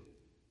do.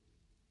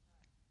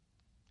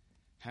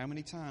 How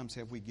many times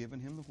have we given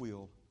Him the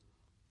wheel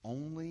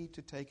only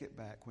to take it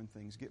back when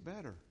things get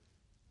better?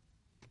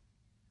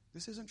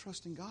 This isn't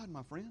trusting God,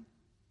 my friend.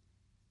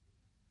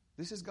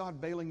 This is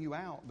God bailing you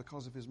out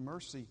because of His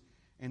mercy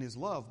and His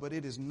love, but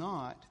it is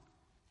not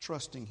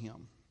trusting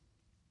Him.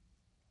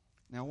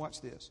 Now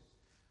watch this.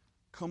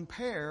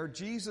 Compare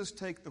Jesus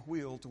take the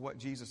wheel to what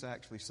Jesus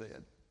actually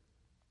said.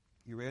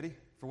 You ready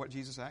for what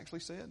Jesus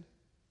actually said?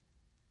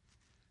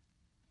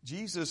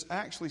 Jesus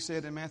actually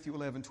said in Matthew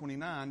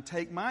 11:29,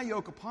 "Take my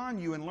yoke upon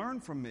you and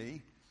learn from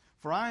me,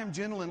 for I am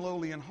gentle and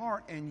lowly in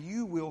heart, and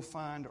you will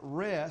find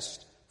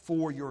rest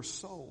for your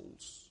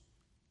souls."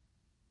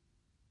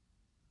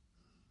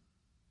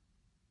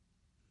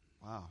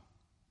 Wow.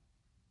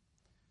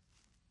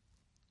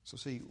 So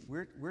see,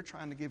 we're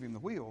trying to give Him the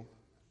wheel,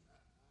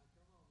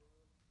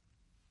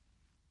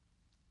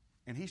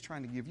 and He's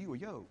trying to give you a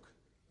yoke.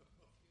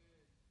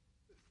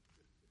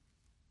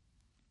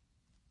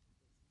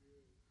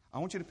 I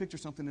want you to picture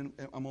something in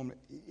a moment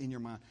in your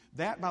mind.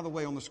 That, by the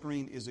way, on the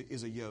screen is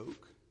a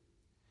yoke.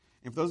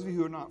 And for those of you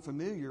who are not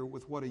familiar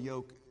with what a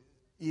yoke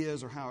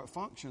is or how it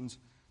functions,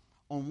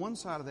 on one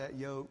side of that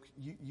yoke,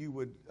 you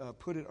would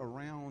put it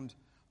around,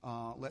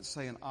 let's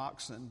say, an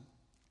oxen.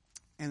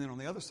 And then on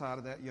the other side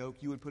of that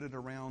yoke, you would put it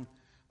around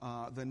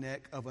the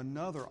neck of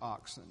another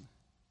oxen.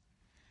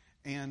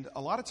 And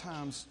a lot of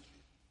times,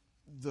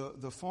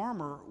 the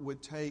farmer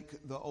would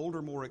take the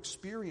older, more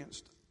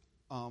experienced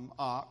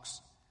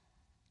ox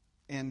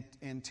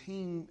and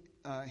team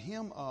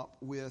him up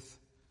with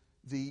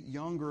the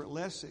younger,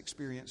 less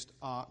experienced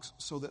ox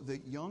so that the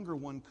younger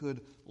one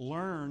could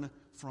learn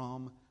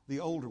from the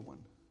older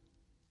one.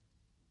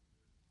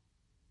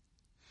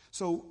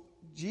 So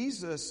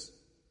Jesus,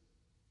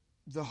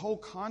 the whole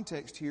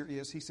context here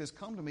is, He says,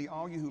 "Come to me,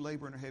 all you who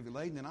labor and are heavy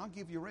laden, and I'll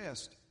give you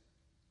rest."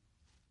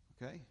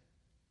 Okay?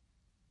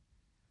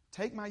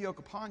 "Take my yoke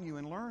upon you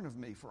and learn of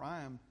me, for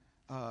I am,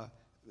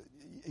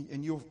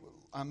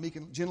 I'm meek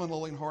and gentle and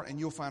lowly in heart, and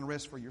you'll find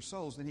rest for your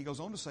souls." Then He goes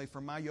on to say, "For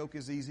my yoke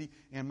is easy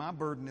and my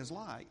burden is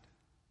light."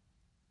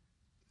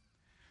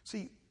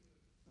 See,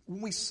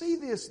 when we see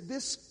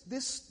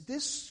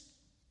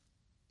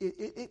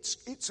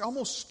it's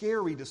almost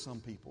scary to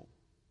some people.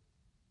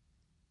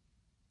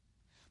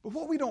 But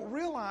what we don't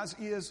realize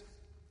is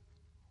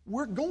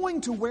we're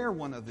going to wear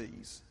one of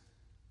these.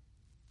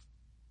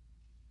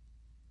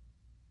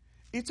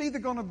 It's either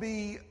going to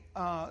be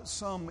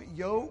some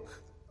yoke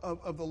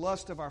of the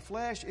lust of our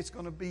flesh. It's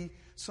going to be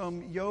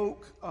some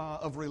yoke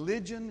of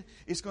religion.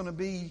 It's going to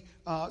be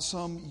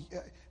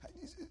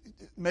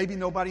maybe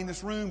nobody in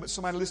this room, but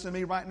somebody listening to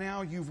me right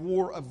now, you've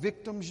wore a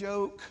victim's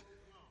yoke.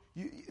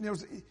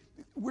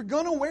 We're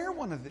going to wear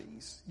one of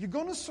these. You're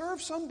going to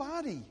serve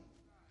somebody.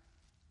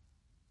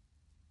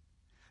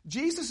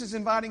 Jesus is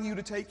inviting you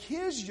to take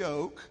His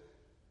yoke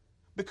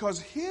because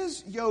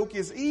His yoke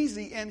is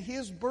easy and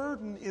His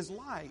burden is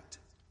light.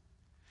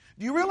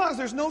 Do you realize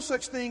there's no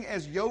such thing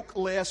as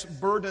yoke-less,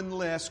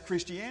 burden-less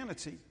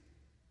Christianity?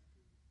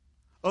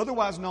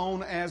 Otherwise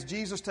known as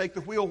Jesus take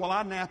the wheel while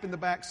I nap in the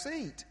back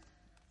seat.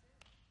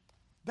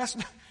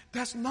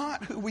 That's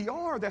not who we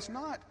are. That's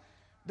not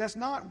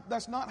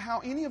how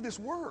any of this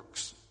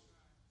works.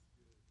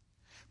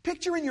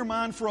 Picture in your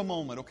mind for a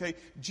moment, okay?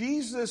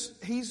 Jesus,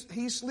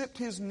 he slipped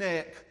His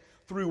neck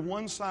through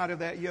one side of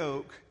that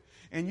yoke,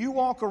 and you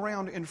walk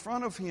around in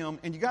front of Him,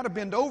 and you got to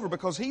bend over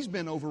because He's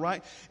bent over,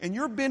 right? And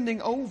you're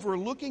bending over,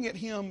 looking at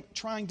Him,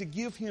 trying to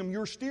give Him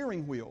your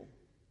steering wheel,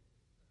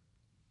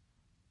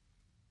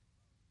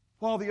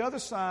 while the other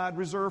side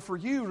reserved for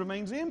you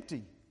remains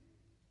empty.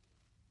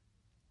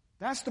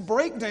 That's the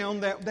breakdown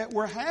that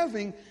we're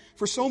having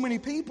for so many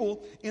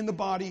people in the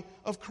body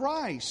of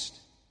Christ.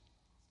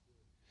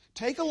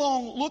 Take a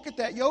long look at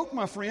that yoke,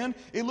 my friend.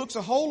 It looks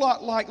a whole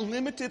lot like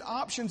limited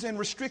options and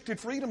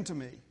restricted freedom to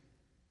me.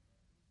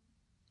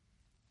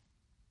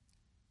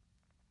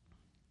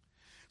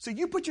 See,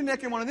 you put your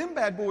neck in one of them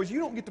bad boys, you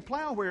don't get to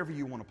plow wherever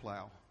you want to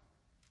plow.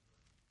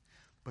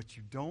 But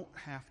you don't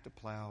have to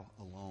plow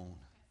alone.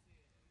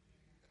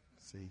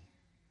 See,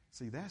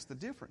 that's the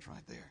difference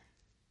right there.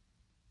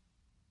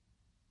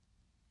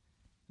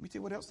 Let me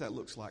tell you what else that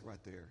looks like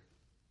right there,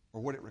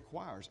 or what it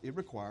requires. It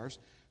requires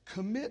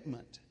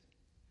commitment.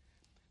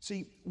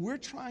 See, we're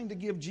trying to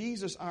give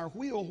Jesus our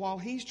wheel while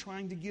He's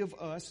trying to give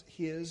us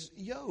His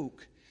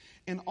yoke.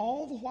 And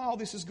all the while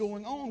this is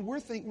going on,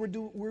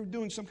 we're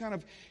doing some kind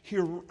of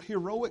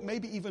heroic,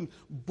 maybe even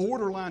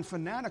borderline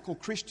fanatical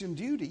Christian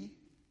duty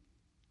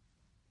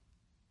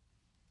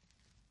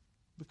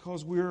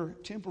because we're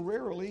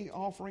temporarily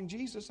offering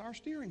Jesus our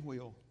steering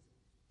wheel.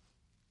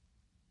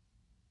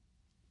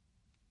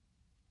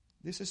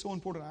 This is so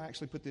important. I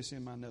actually put this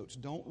in my notes.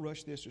 Don't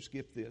rush this or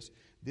skip this.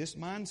 This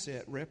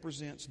mindset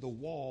represents the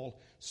wall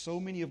so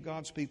many of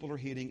God's people are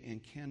hitting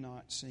and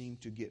cannot seem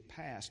to get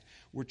past.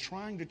 We're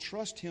trying to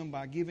trust Him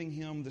by giving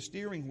Him the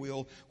steering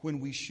wheel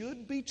when we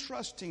should be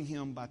trusting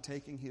Him by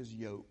taking His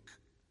yoke.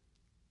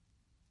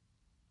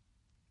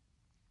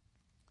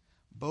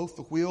 Both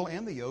the wheel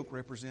and the yoke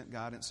represent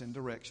guidance and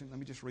direction. Let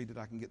me just read it.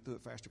 I can get through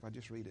it faster if I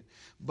just read it.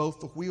 Both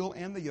the wheel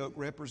and the yoke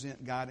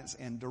represent guidance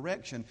and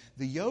direction.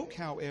 The yoke,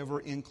 however,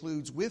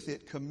 includes with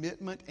it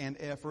commitment and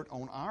effort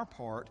on our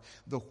part.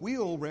 The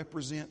wheel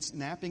represents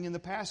napping in the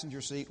passenger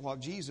seat while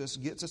Jesus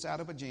gets us out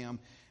of a jam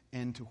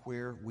and to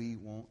where we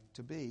want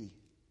to be.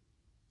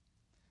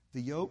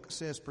 The yoke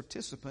says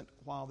participant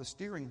while the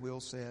steering wheel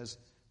says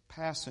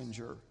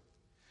passenger.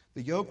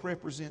 The yoke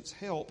represents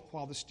help,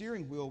 while the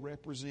steering wheel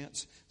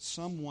represents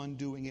someone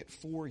doing it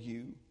for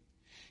you.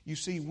 You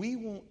see, we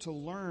want to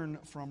learn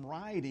from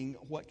riding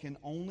what can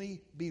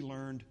only be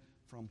learned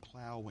from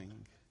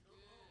plowing.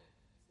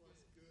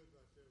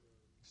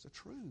 It's the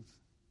truth.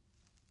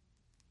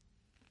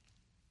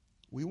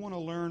 We want to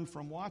learn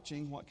from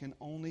watching what can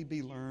only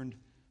be learned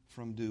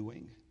from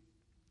doing.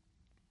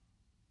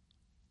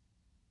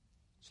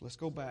 So let's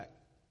go back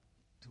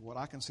to what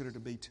I consider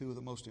to be two of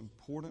the most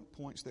important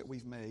points that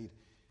we've made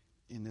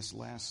in this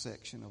last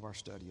section of our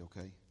study,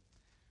 okay?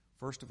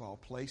 First of all,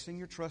 placing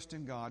your trust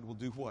in God will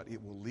do what?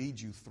 It will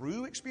lead you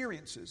through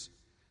experiences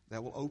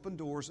that will open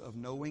doors of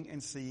knowing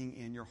and seeing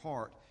in your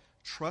heart.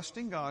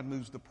 Trusting God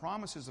moves the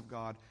promises of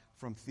God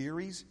from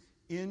theories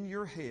in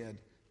your head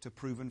to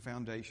proven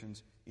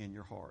foundations in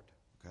your heart,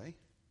 okay?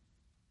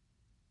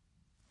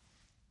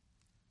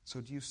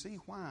 So do you see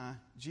why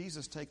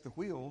Jesus take the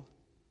wheel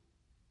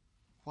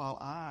while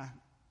I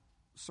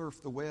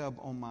surf the web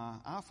on my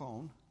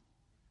iPhone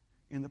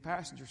in the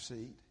passenger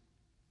seat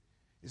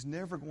is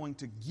never going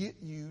to get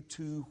you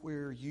to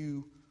where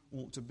you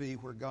want to be,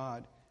 where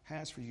God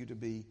has for you to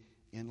be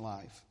in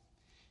life.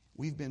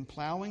 We've been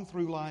plowing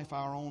through life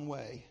our own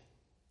way.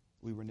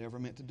 We were never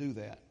meant to do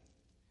that.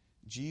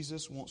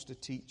 Jesus wants to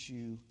teach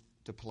you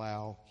to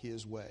plow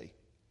His way.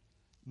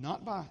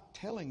 Not by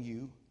telling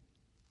you,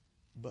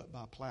 but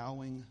by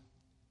plowing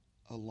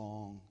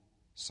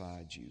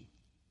alongside you.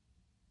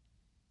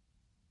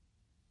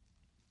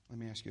 Let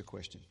me ask you a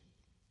question.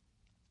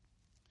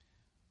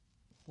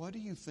 What do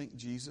you think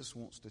Jesus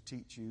wants to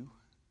teach you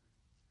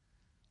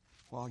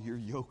while you're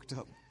yoked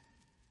up?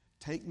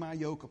 Take my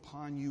yoke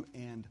upon you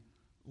and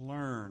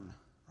learn,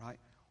 right?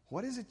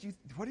 What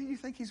do you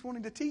think He's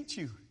wanting to teach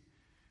you?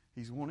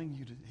 He's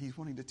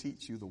wanting to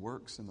teach you the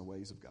works and the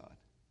ways of God.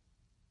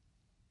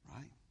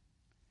 Right?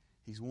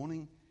 He's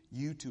wanting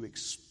you to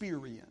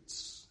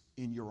experience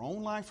in your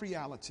own life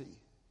reality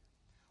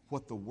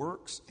what the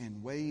works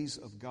and ways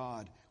of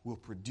God will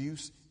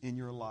produce in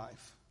your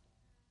life.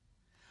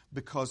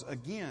 Because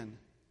again,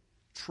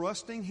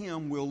 trusting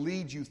Him will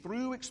lead you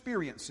through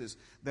experiences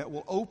that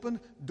will open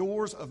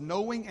doors of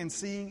knowing and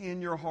seeing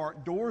in your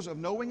heart. Doors of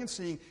knowing and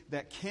seeing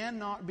that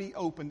cannot be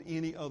opened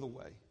any other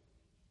way.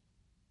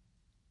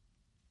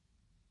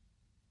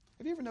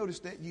 Have you ever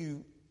noticed that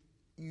you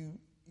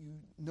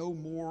know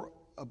more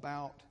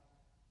about...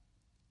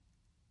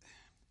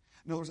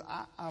 In other words,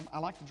 I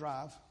like to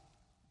drive,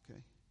 okay?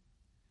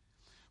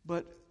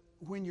 But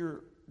when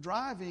you're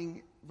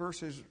driving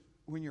versus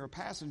when you're a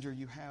passenger,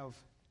 you have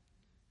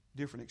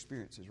different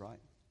experiences, right?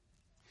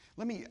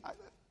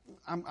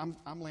 I'm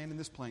landing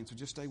this plane, so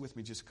just stay with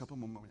me just a couple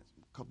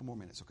more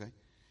minutes, okay?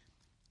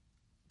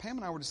 Pam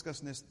and I were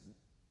discussing this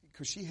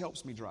because she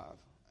helps me drive,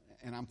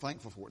 and I'm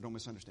thankful for it. Don't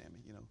misunderstand me,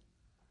 you know.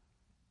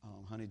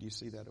 Honey, do you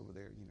see that over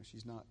there? You know,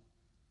 she's not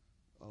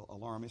an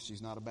alarmist.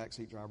 She's not a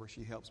backseat driver.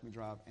 She helps me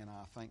drive, and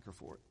I thank her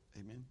for it.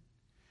 Amen.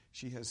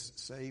 She has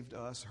saved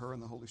us. Her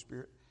and the Holy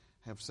Spirit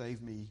have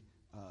saved me.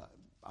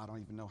 I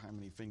don't even know how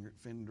many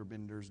fender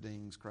benders,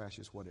 dings,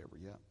 crashes, whatever.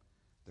 Yeah.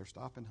 They're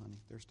stopping, honey.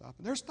 They're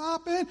stopping. They're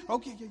stopping.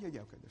 Okay, yeah.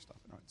 Okay, they're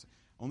stopping. All right. So,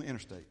 on the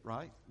interstate,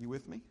 right? You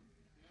with me?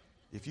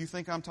 If you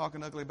think I'm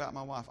talking ugly about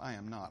my wife, I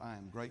am not. I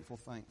am grateful,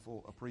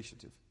 thankful,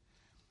 appreciative.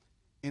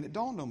 And it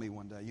dawned on me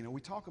one day, you know,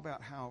 we talk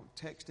about how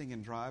texting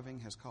and driving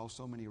has caused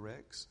so many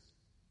wrecks.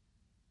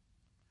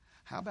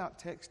 How about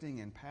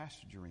texting and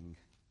passengering?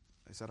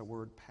 Is that a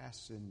word?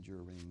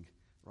 Passengering,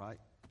 right?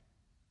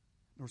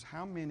 In other words,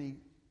 how many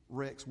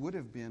wrecks would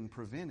have been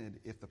prevented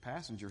if the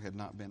passenger had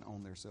not been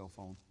on their cell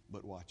phone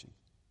but watching?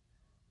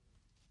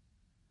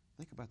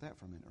 Think about that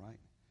for a minute, right?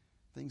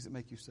 Things that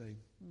make you say,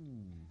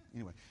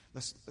 Anyway,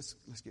 let's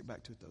get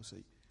back to it though.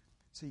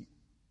 See,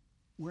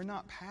 we're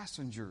not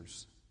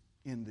passengers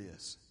in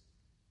this.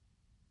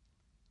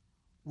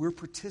 We're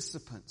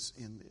participants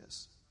in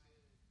this.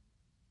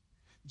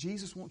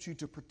 Jesus wants you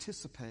to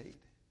participate.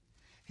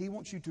 He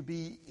wants you to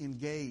be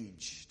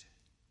engaged.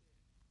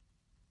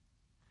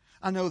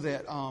 I know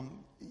that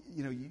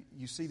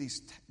you see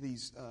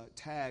these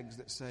tags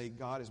that say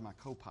God is my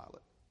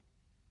co-pilot,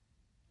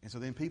 and so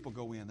then people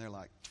go in. They're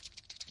like,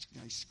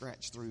 you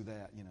scratch through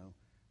that.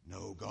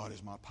 No, God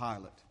is my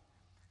pilot.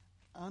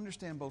 I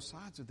understand both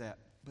sides of that,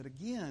 but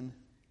again,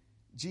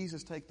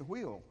 Jesus take the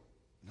wheel.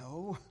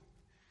 No,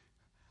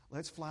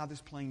 Let's fly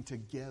this plane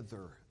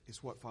together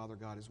is what Father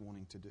God is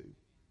wanting to do.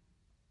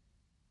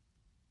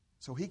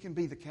 So He can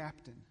be the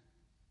captain.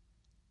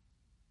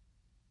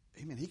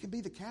 Amen. He can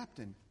be the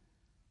captain.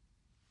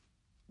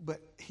 But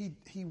He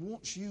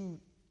wants you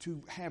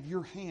to have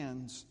your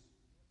hands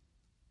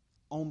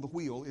on the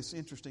wheel. It's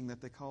interesting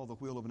that they call the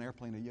wheel of an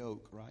airplane a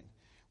yoke, right?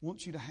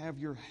 Wants you to have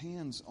your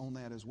hands on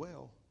that as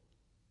well.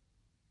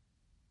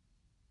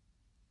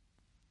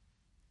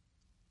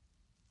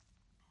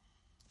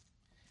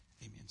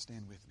 Amen.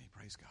 Stand with me.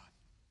 Praise God.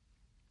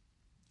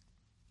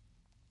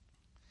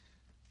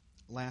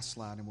 Last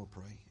slide and we'll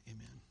pray.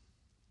 Amen.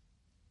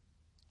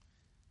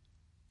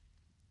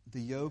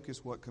 The yoke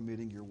is what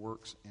committing your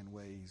works and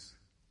ways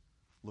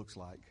looks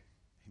like.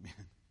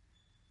 Amen.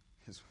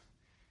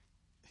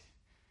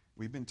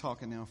 We've been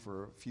talking now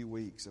for a few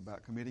weeks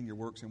about committing your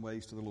works and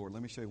ways to the Lord.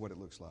 Let me show you what it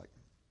looks like.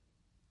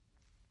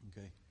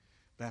 Okay?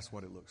 That's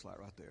what it looks like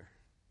right there.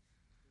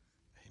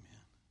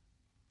 Amen.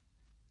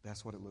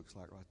 That's what it looks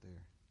like right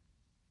there.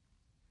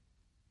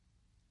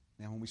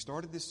 Now, when we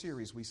started this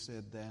series, we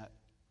said that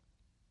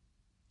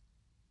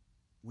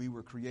we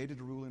were created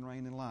to rule and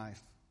reign in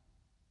life.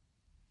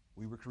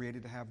 We were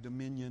created to have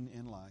dominion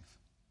in life.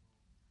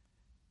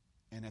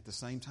 And at the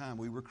same time,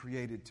 we were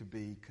created to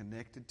be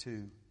connected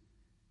to,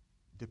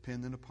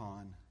 dependent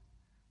upon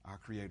our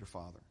Creator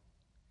Father.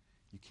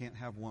 You can't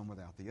have one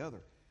without the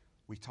other.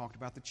 We talked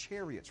about the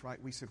chariots,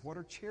 right? We said, what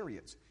are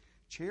chariots?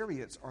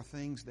 Chariots are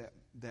things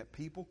that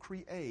people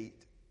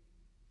create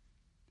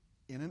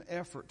in an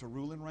effort to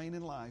rule and reign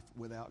in life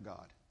without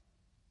God.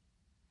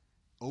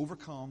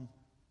 Overcome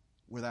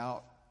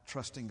without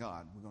trusting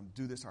God. We're going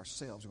to do this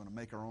ourselves. We're going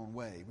to make our own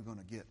way. We're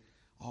going to get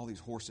all these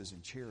horses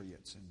and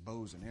chariots and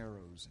bows and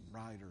arrows and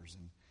riders,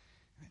 and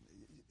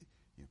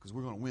because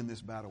we're going to win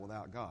this battle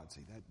without God.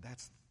 See,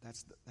 that's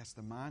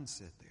the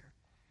mindset there.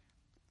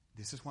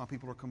 This is why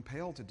people are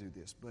compelled to do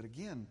this. But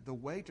again, the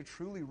way to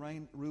truly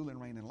rule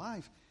and reign in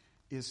life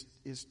is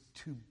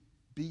to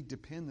be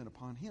dependent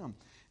upon Him.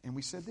 And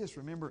we said this,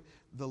 remember,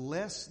 the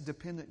less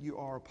dependent you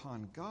are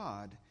upon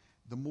God,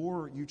 the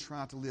more you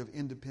try to live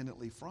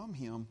independently from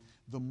Him,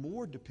 the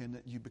more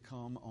dependent you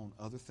become on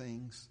other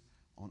things,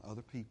 on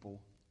other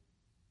people.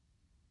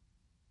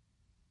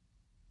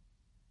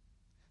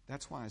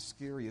 That's why, as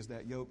scary as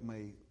that yoke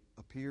may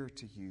appear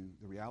to you,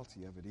 the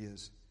reality of it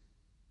is,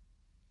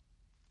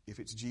 if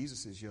it's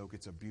Jesus' yoke,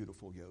 it's a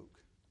beautiful yoke.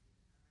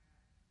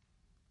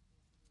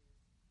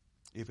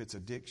 If it's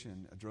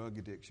addiction, a drug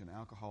addiction,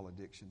 alcohol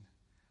addiction,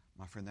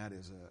 my friend, that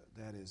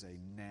is a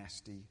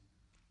nasty,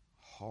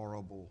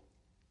 horrible,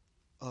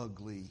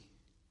 ugly,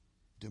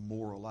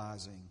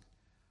 demoralizing,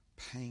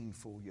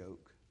 painful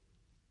yoke.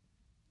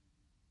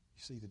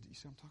 You see what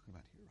I'm talking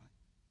about here, right?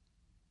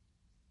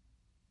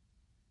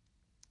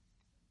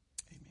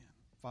 Amen.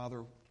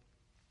 Father,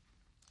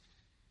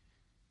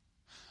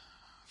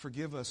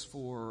 forgive us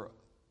for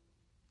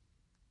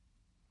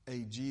a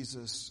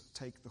Jesus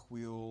take the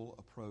wheel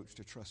approach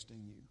to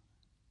trusting you.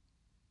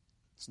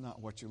 It's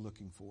not what you're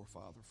looking for,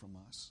 Father, from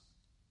us.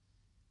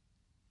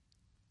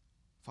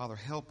 Father,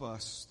 help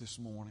us this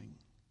morning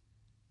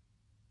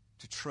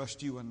to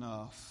trust you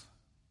enough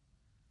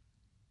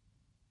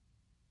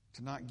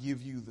to not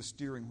give you the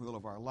steering wheel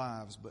of our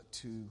lives, but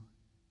to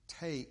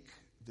take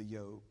the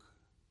yoke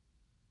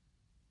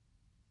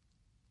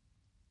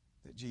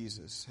that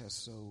Jesus has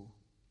so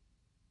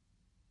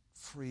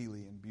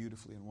freely and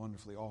beautifully and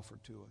wonderfully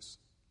offered to us.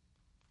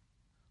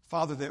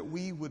 Father, that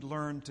we would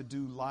learn to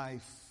do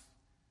life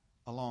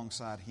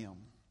alongside Him.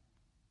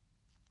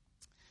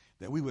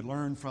 That we would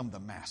learn from the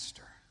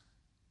Master.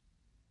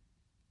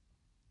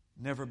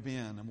 Never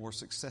been a more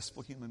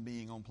successful human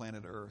being on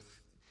planet Earth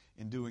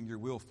in doing your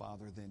will,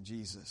 Father, than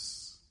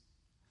Jesus.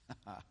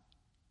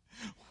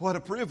 What a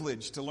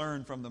privilege to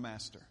learn from the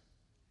Master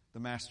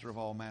of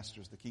all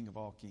masters, the King of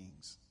all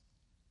kings.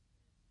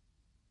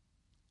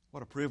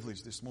 What a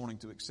privilege this morning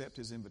to accept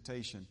His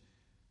invitation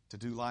to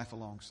do life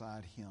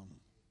alongside Him.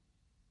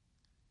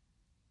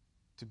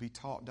 To be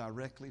taught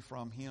directly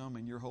from Him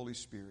and your Holy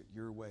Spirit,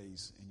 your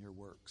ways and your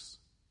works.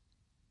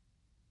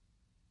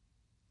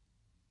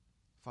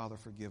 Father,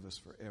 forgive us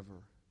for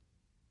ever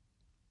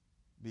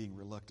being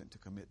reluctant to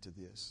commit to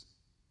this.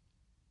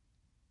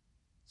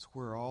 It's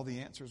where all the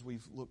answers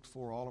we've looked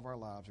for all of our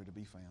lives are to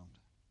be found.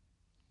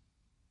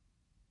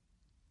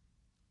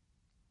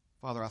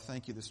 Father, I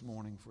thank you this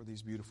morning for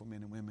these beautiful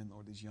men and women,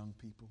 Lord, these young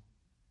people.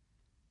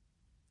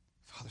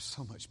 Father,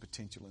 so much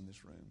potential in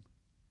this room.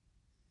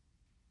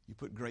 You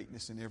put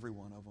greatness in every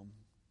one of them.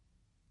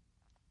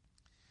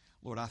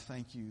 Lord, I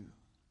thank you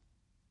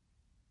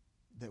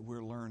that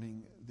we're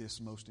learning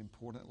this most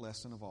important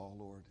lesson of all,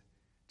 Lord,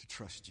 to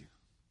trust you.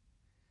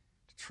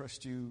 To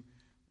trust you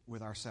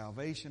with our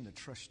salvation, to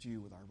trust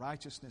you with our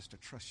righteousness, to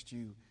trust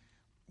you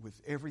with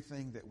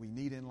everything that we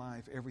need in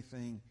life,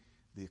 everything,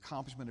 the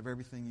accomplishment of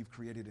everything you've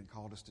created and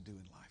called us to do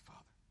in life, Father.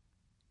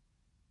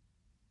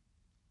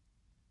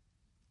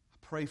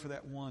 I pray for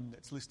that one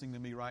that's listening to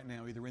me right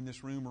now, either in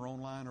this room or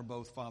online or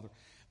both, Father,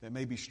 that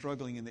may be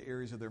struggling in the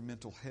areas of their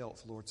mental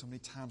health, Lord. So many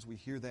times we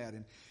hear that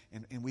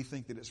and we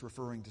think that it's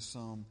referring to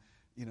some,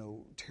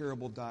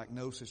 terrible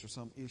diagnosis or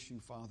some issue,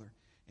 Father.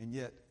 And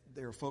yet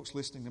there are folks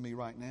listening to me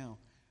right now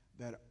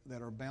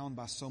that are bound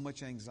by so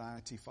much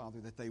anxiety, Father,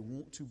 that they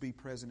want to be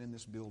present in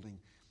this building,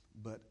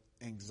 but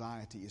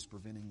anxiety is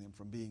preventing them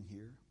from being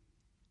here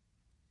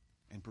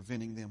and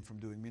preventing them from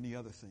doing many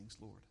other things,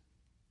 Lord.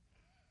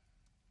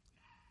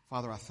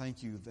 Father, I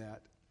thank you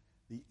that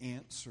the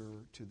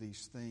answer to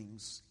these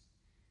things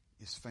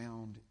is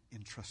found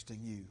in trusting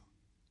you,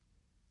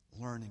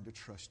 learning to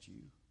trust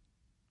you.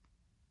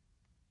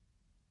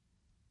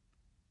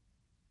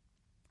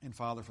 And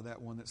Father, for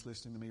that one that's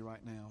listening to me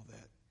right now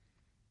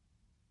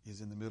that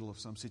is in the middle of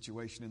some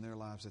situation in their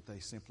lives that they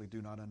simply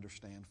do not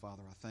understand,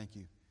 Father, I thank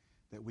you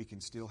that we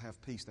can still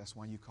have peace. That's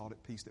why you called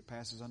it peace that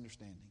passes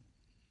understanding.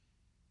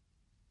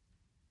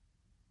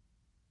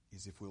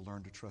 Is if we'll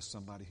learn to trust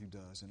somebody who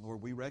does. And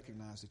Lord, we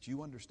recognize that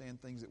you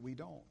understand things that we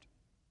don't.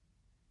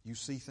 You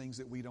see things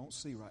that we don't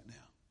see right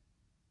now.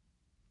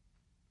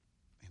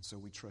 And so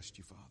we trust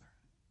you, Father.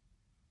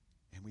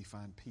 And we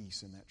find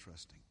peace in that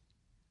trusting.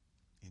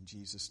 In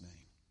Jesus'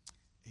 name,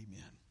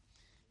 amen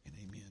and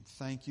amen.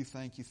 Thank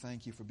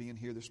you for being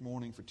here this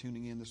morning, for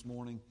tuning in this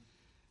morning.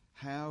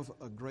 Have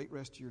a great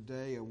rest of your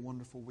day, a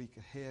wonderful week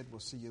ahead.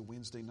 We'll see you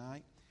Wednesday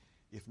night,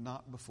 if not before.